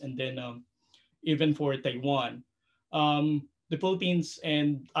Philippines, and then even for Taiwan. The Philippines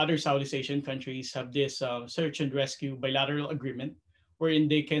and other Southeast Asian countries have this search and rescue bilateral agreement wherein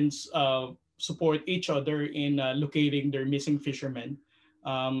they can support each other in locating their missing fishermen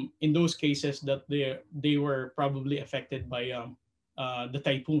in those cases that they were probably affected by the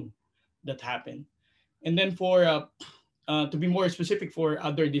typhoon that happened. And then for to be more specific for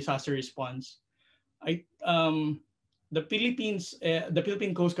other disaster response, the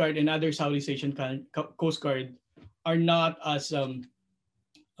Philippine Coast Guard and other Southeast Asian Coast Guard are not as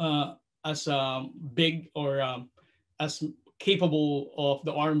big or as capable of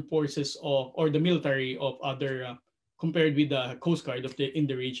the armed forces or the military of other compared with the Coast Guard in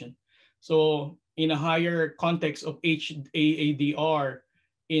the region. So in a higher context of HAADR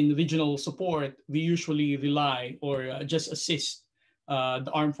in regional support, we usually rely or just assist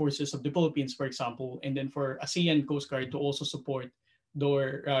the armed forces of the Philippines, for example, and then for ASEAN Coast Guard to also support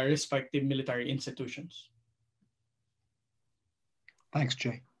their respective military institutions. Thanks,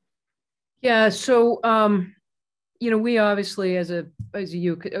 Jay. Yeah, so we obviously, as a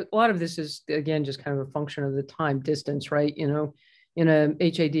lot of this is again just kind of a function of the time distance, right? In a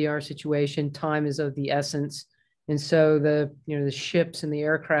HADR situation, time is of the essence, and so the ships and the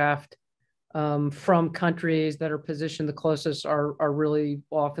aircraft from countries that are positioned the closest are really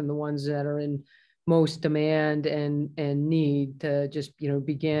often the ones that are in most demand and need to just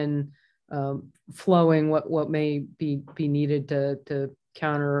begin flowing what may be needed to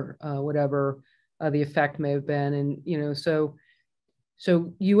counter whatever the effect may have been. And so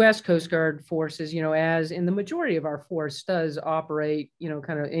U.S. Coast Guard forces, as in the majority of our force does operate,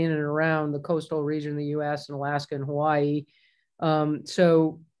 kind of in and around the coastal region of the U.S. and Alaska and Hawaii.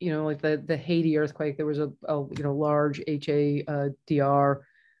 So like the Haiti earthquake, there was a large HADR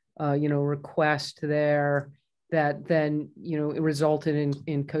request there that then it resulted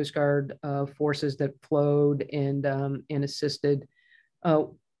in Coast Guard forces that flowed and assisted.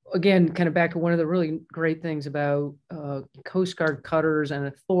 Again, kind of back to one of the really great things about Coast Guard cutters and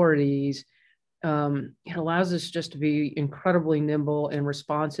authorities, it allows us just to be incredibly nimble and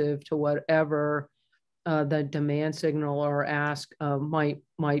responsive to whatever the demand signal or ask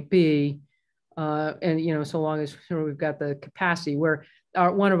might be, and so long as we've got the capacity. Where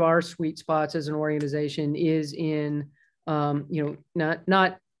one of our sweet spots as an organization is in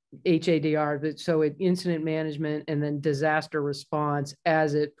not HADR, but so incident management and then disaster response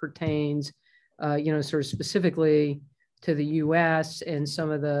as it pertains, sort of specifically to the U.S. and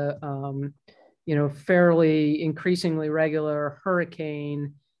some of the fairly increasingly regular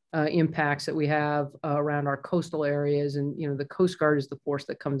hurricane impacts that we have around our coastal areas. And the Coast Guard is the force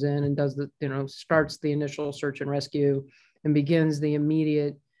that comes in and does starts the initial search and rescue and begins the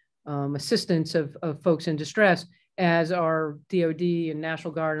immediate assistance of folks in distress, as our DOD and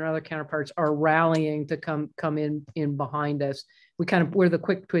National Guard and other counterparts are rallying to come in behind us. We're the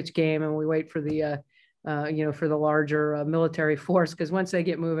quick twitch game, and we wait for the for the larger military force, because once they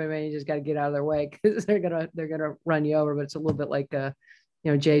get moving, man, you just got to get out of their way, because they're gonna run you over. But it's a little bit like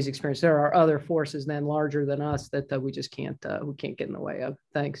Jay's experience. There are other forces then larger than us that we just can't get in the way of.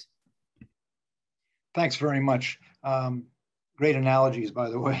 Thanks. Thanks very much. Great analogies, by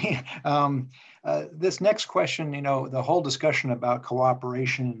the way. This next question, the whole discussion about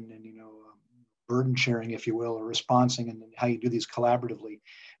cooperation and burden sharing, if you will, or responsing, and how you do these collaboratively.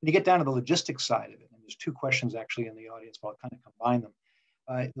 And you get down to the logistics side of it. And there's two questions actually in the audience, but I'll kind of combine them.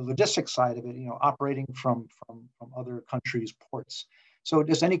 The logistics side of it, operating from other countries' ports. So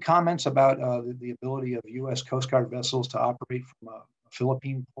just any comments about the ability of U.S. Coast Guard vessels to operate from a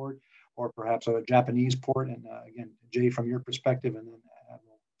Philippine port, or perhaps a Japanese port? And again, Jay, from your perspective, and then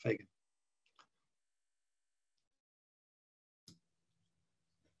Admiral Fagan.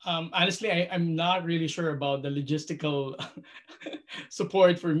 Honestly, I'm not really sure about the logistical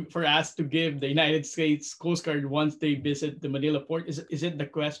support for us to give the United States Coast Guard once they visit the Manila port. Is it the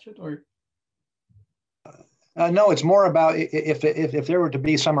question or? No, it's more about if there were to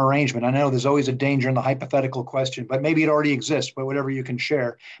be some arrangement. I know there's always a danger in the hypothetical question, but maybe it already exists. But whatever you can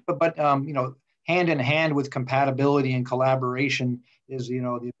share. But hand in hand with compatibility and collaboration is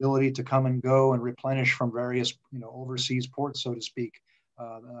the ability to come and go and replenish from various overseas ports, so to speak.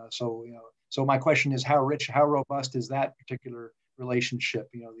 So my question is, how rich, how robust is that particular relationship?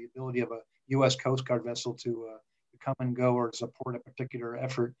 The ability of a U.S. Coast Guard vessel to come and go or support a particular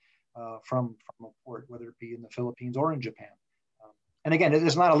effort from a port, whether it be in the Philippines or in Japan. And again,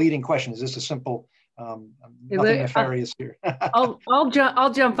 it's not a leading question. It's just a simple, nothing nefarious here. I'll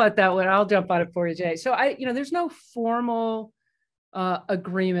jump at that one. I'll jump on it for you, Jay. So there's no formal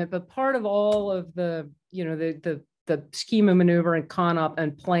agreement, but part of all of the scheme of maneuver and CONOP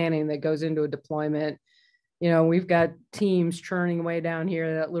and planning that goes into a deployment. We've got teams churning away down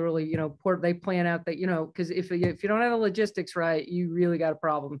here that literally, they plan out that, because if you don't have the logistics right, you really got a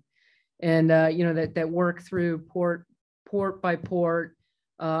problem. And, that work through port by port.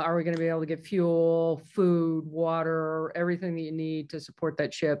 Are we going to be able to get fuel, food, water, everything that you need to support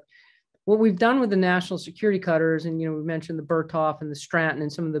that ship? What we've done with the national security cutters, and we mentioned the Berthoff and the Stratton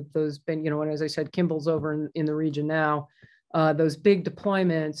and some of those, and as I said, Kimball's over in the region now. Those big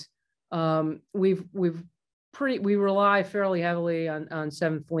deployments, we rely fairly heavily on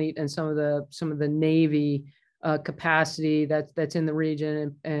 7th Fleet and some of the Navy capacity that's in the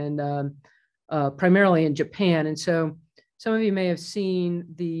region and primarily in Japan. And so some of you may have seen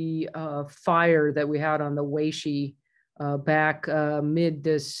the fire that we had on the Weishi back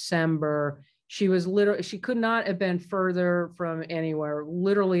mid-December. She could not have been further from anywhere,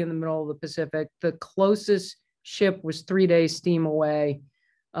 literally in the middle of the Pacific. The closest ship was 3 days steam away.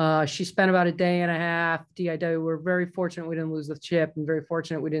 She spent about a day and a half DIW. We're very fortunate we didn't lose the ship and very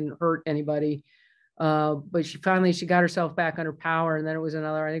fortunate we didn't hurt anybody. But she got herself back under power. And then it was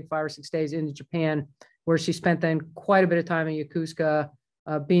another, I think, 5 or 6 days into Japan, where she spent then quite a bit of time in Yokosuka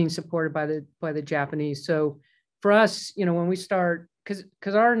being supported by the Japanese. So for us, when we start,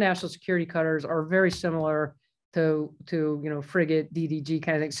 because our national security cutters are very similar to frigate, DDG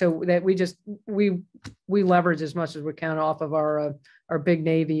kind of thing. So that we leverage as much as we can off of our big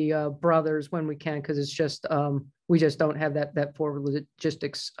Navy brothers when we can, because it's just we just don't have that forward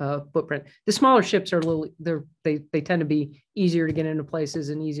logistics footprint. The smaller ships are they tend to be easier to get into places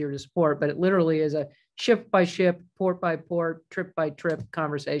and easier to support, but it literally is a ship by ship, port by port, trip by trip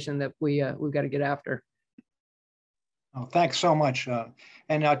conversation that we've got to get after. Oh, thanks so much.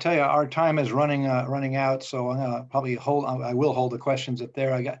 And I'll tell you, our time is running out, so I'm gonna probably I will hold the questions up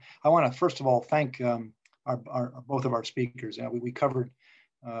there. I want to first of all thank both of our speakers. We covered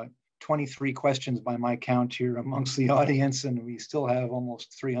 23 questions by my count here amongst the audience, and we still have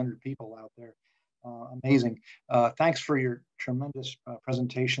almost 300 people out there. Amazing. Thanks for your tremendous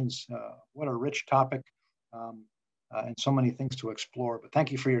presentations. What a rich topic, and so many things to explore. But thank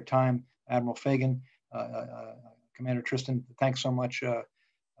you for your time, Admiral Fagan. Commander Tristan, thanks so much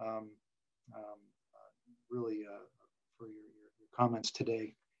really for your comments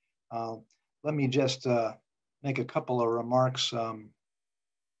today. Let me just make a couple of remarks.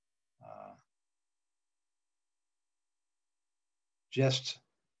 Just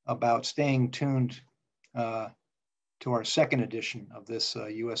about staying tuned to our second edition of this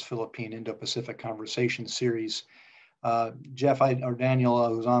US-Philippine Indo-Pacific Conversation series. Jeff or Daniel,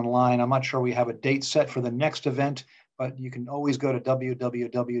 who's online, I'm not sure we have a date set for the next event, but you can always go to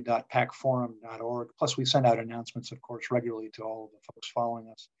www.pacforum.org. Plus, we send out announcements, of course, regularly to all of the folks following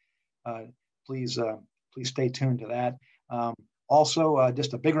us. Please stay tuned to that. Also,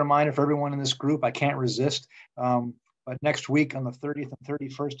 just a big reminder for everyone in this group, I can't resist, but next week on the 30th and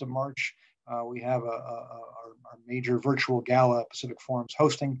 31st of March, we have our major virtual gala Pacific Forum's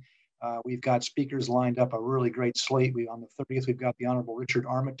hosting. We've got speakers lined up, a really great slate. On the 30th, we've got the Honorable Richard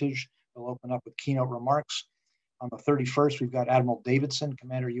Armitage. He'll open up with keynote remarks. On the 31st, we've got Admiral Davidson,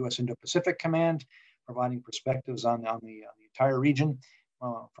 Commander, U.S. Indo-Pacific Command, providing perspectives on the entire region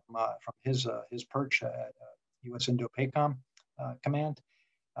from his perch at U.S. Indo-PACOM Command.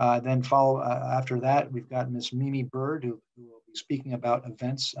 Then after that, we've got Ms. Mimi Bird, who will be speaking about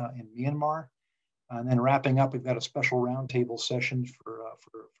events in Myanmar. And then wrapping up, we've got a special roundtable session for our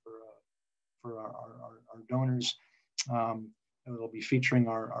donors. It'll be featuring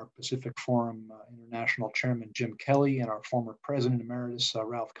our Pacific Forum International Chairman Jim Kelly and our former President Emeritus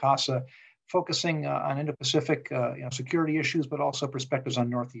Ralph Casa, focusing on Indo-Pacific security issues, but also perspectives on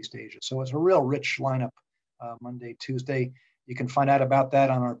Northeast Asia. So it's a real rich lineup Monday, Tuesday. You can find out about that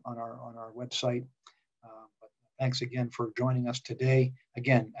on our website. But thanks again for joining us today.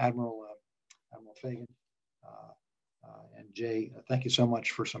 Again, Admiral Fagan and Jay, thank you so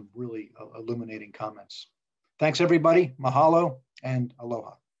much for some really illuminating comments. Thanks, everybody. Mahalo and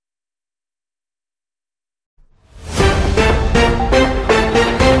aloha.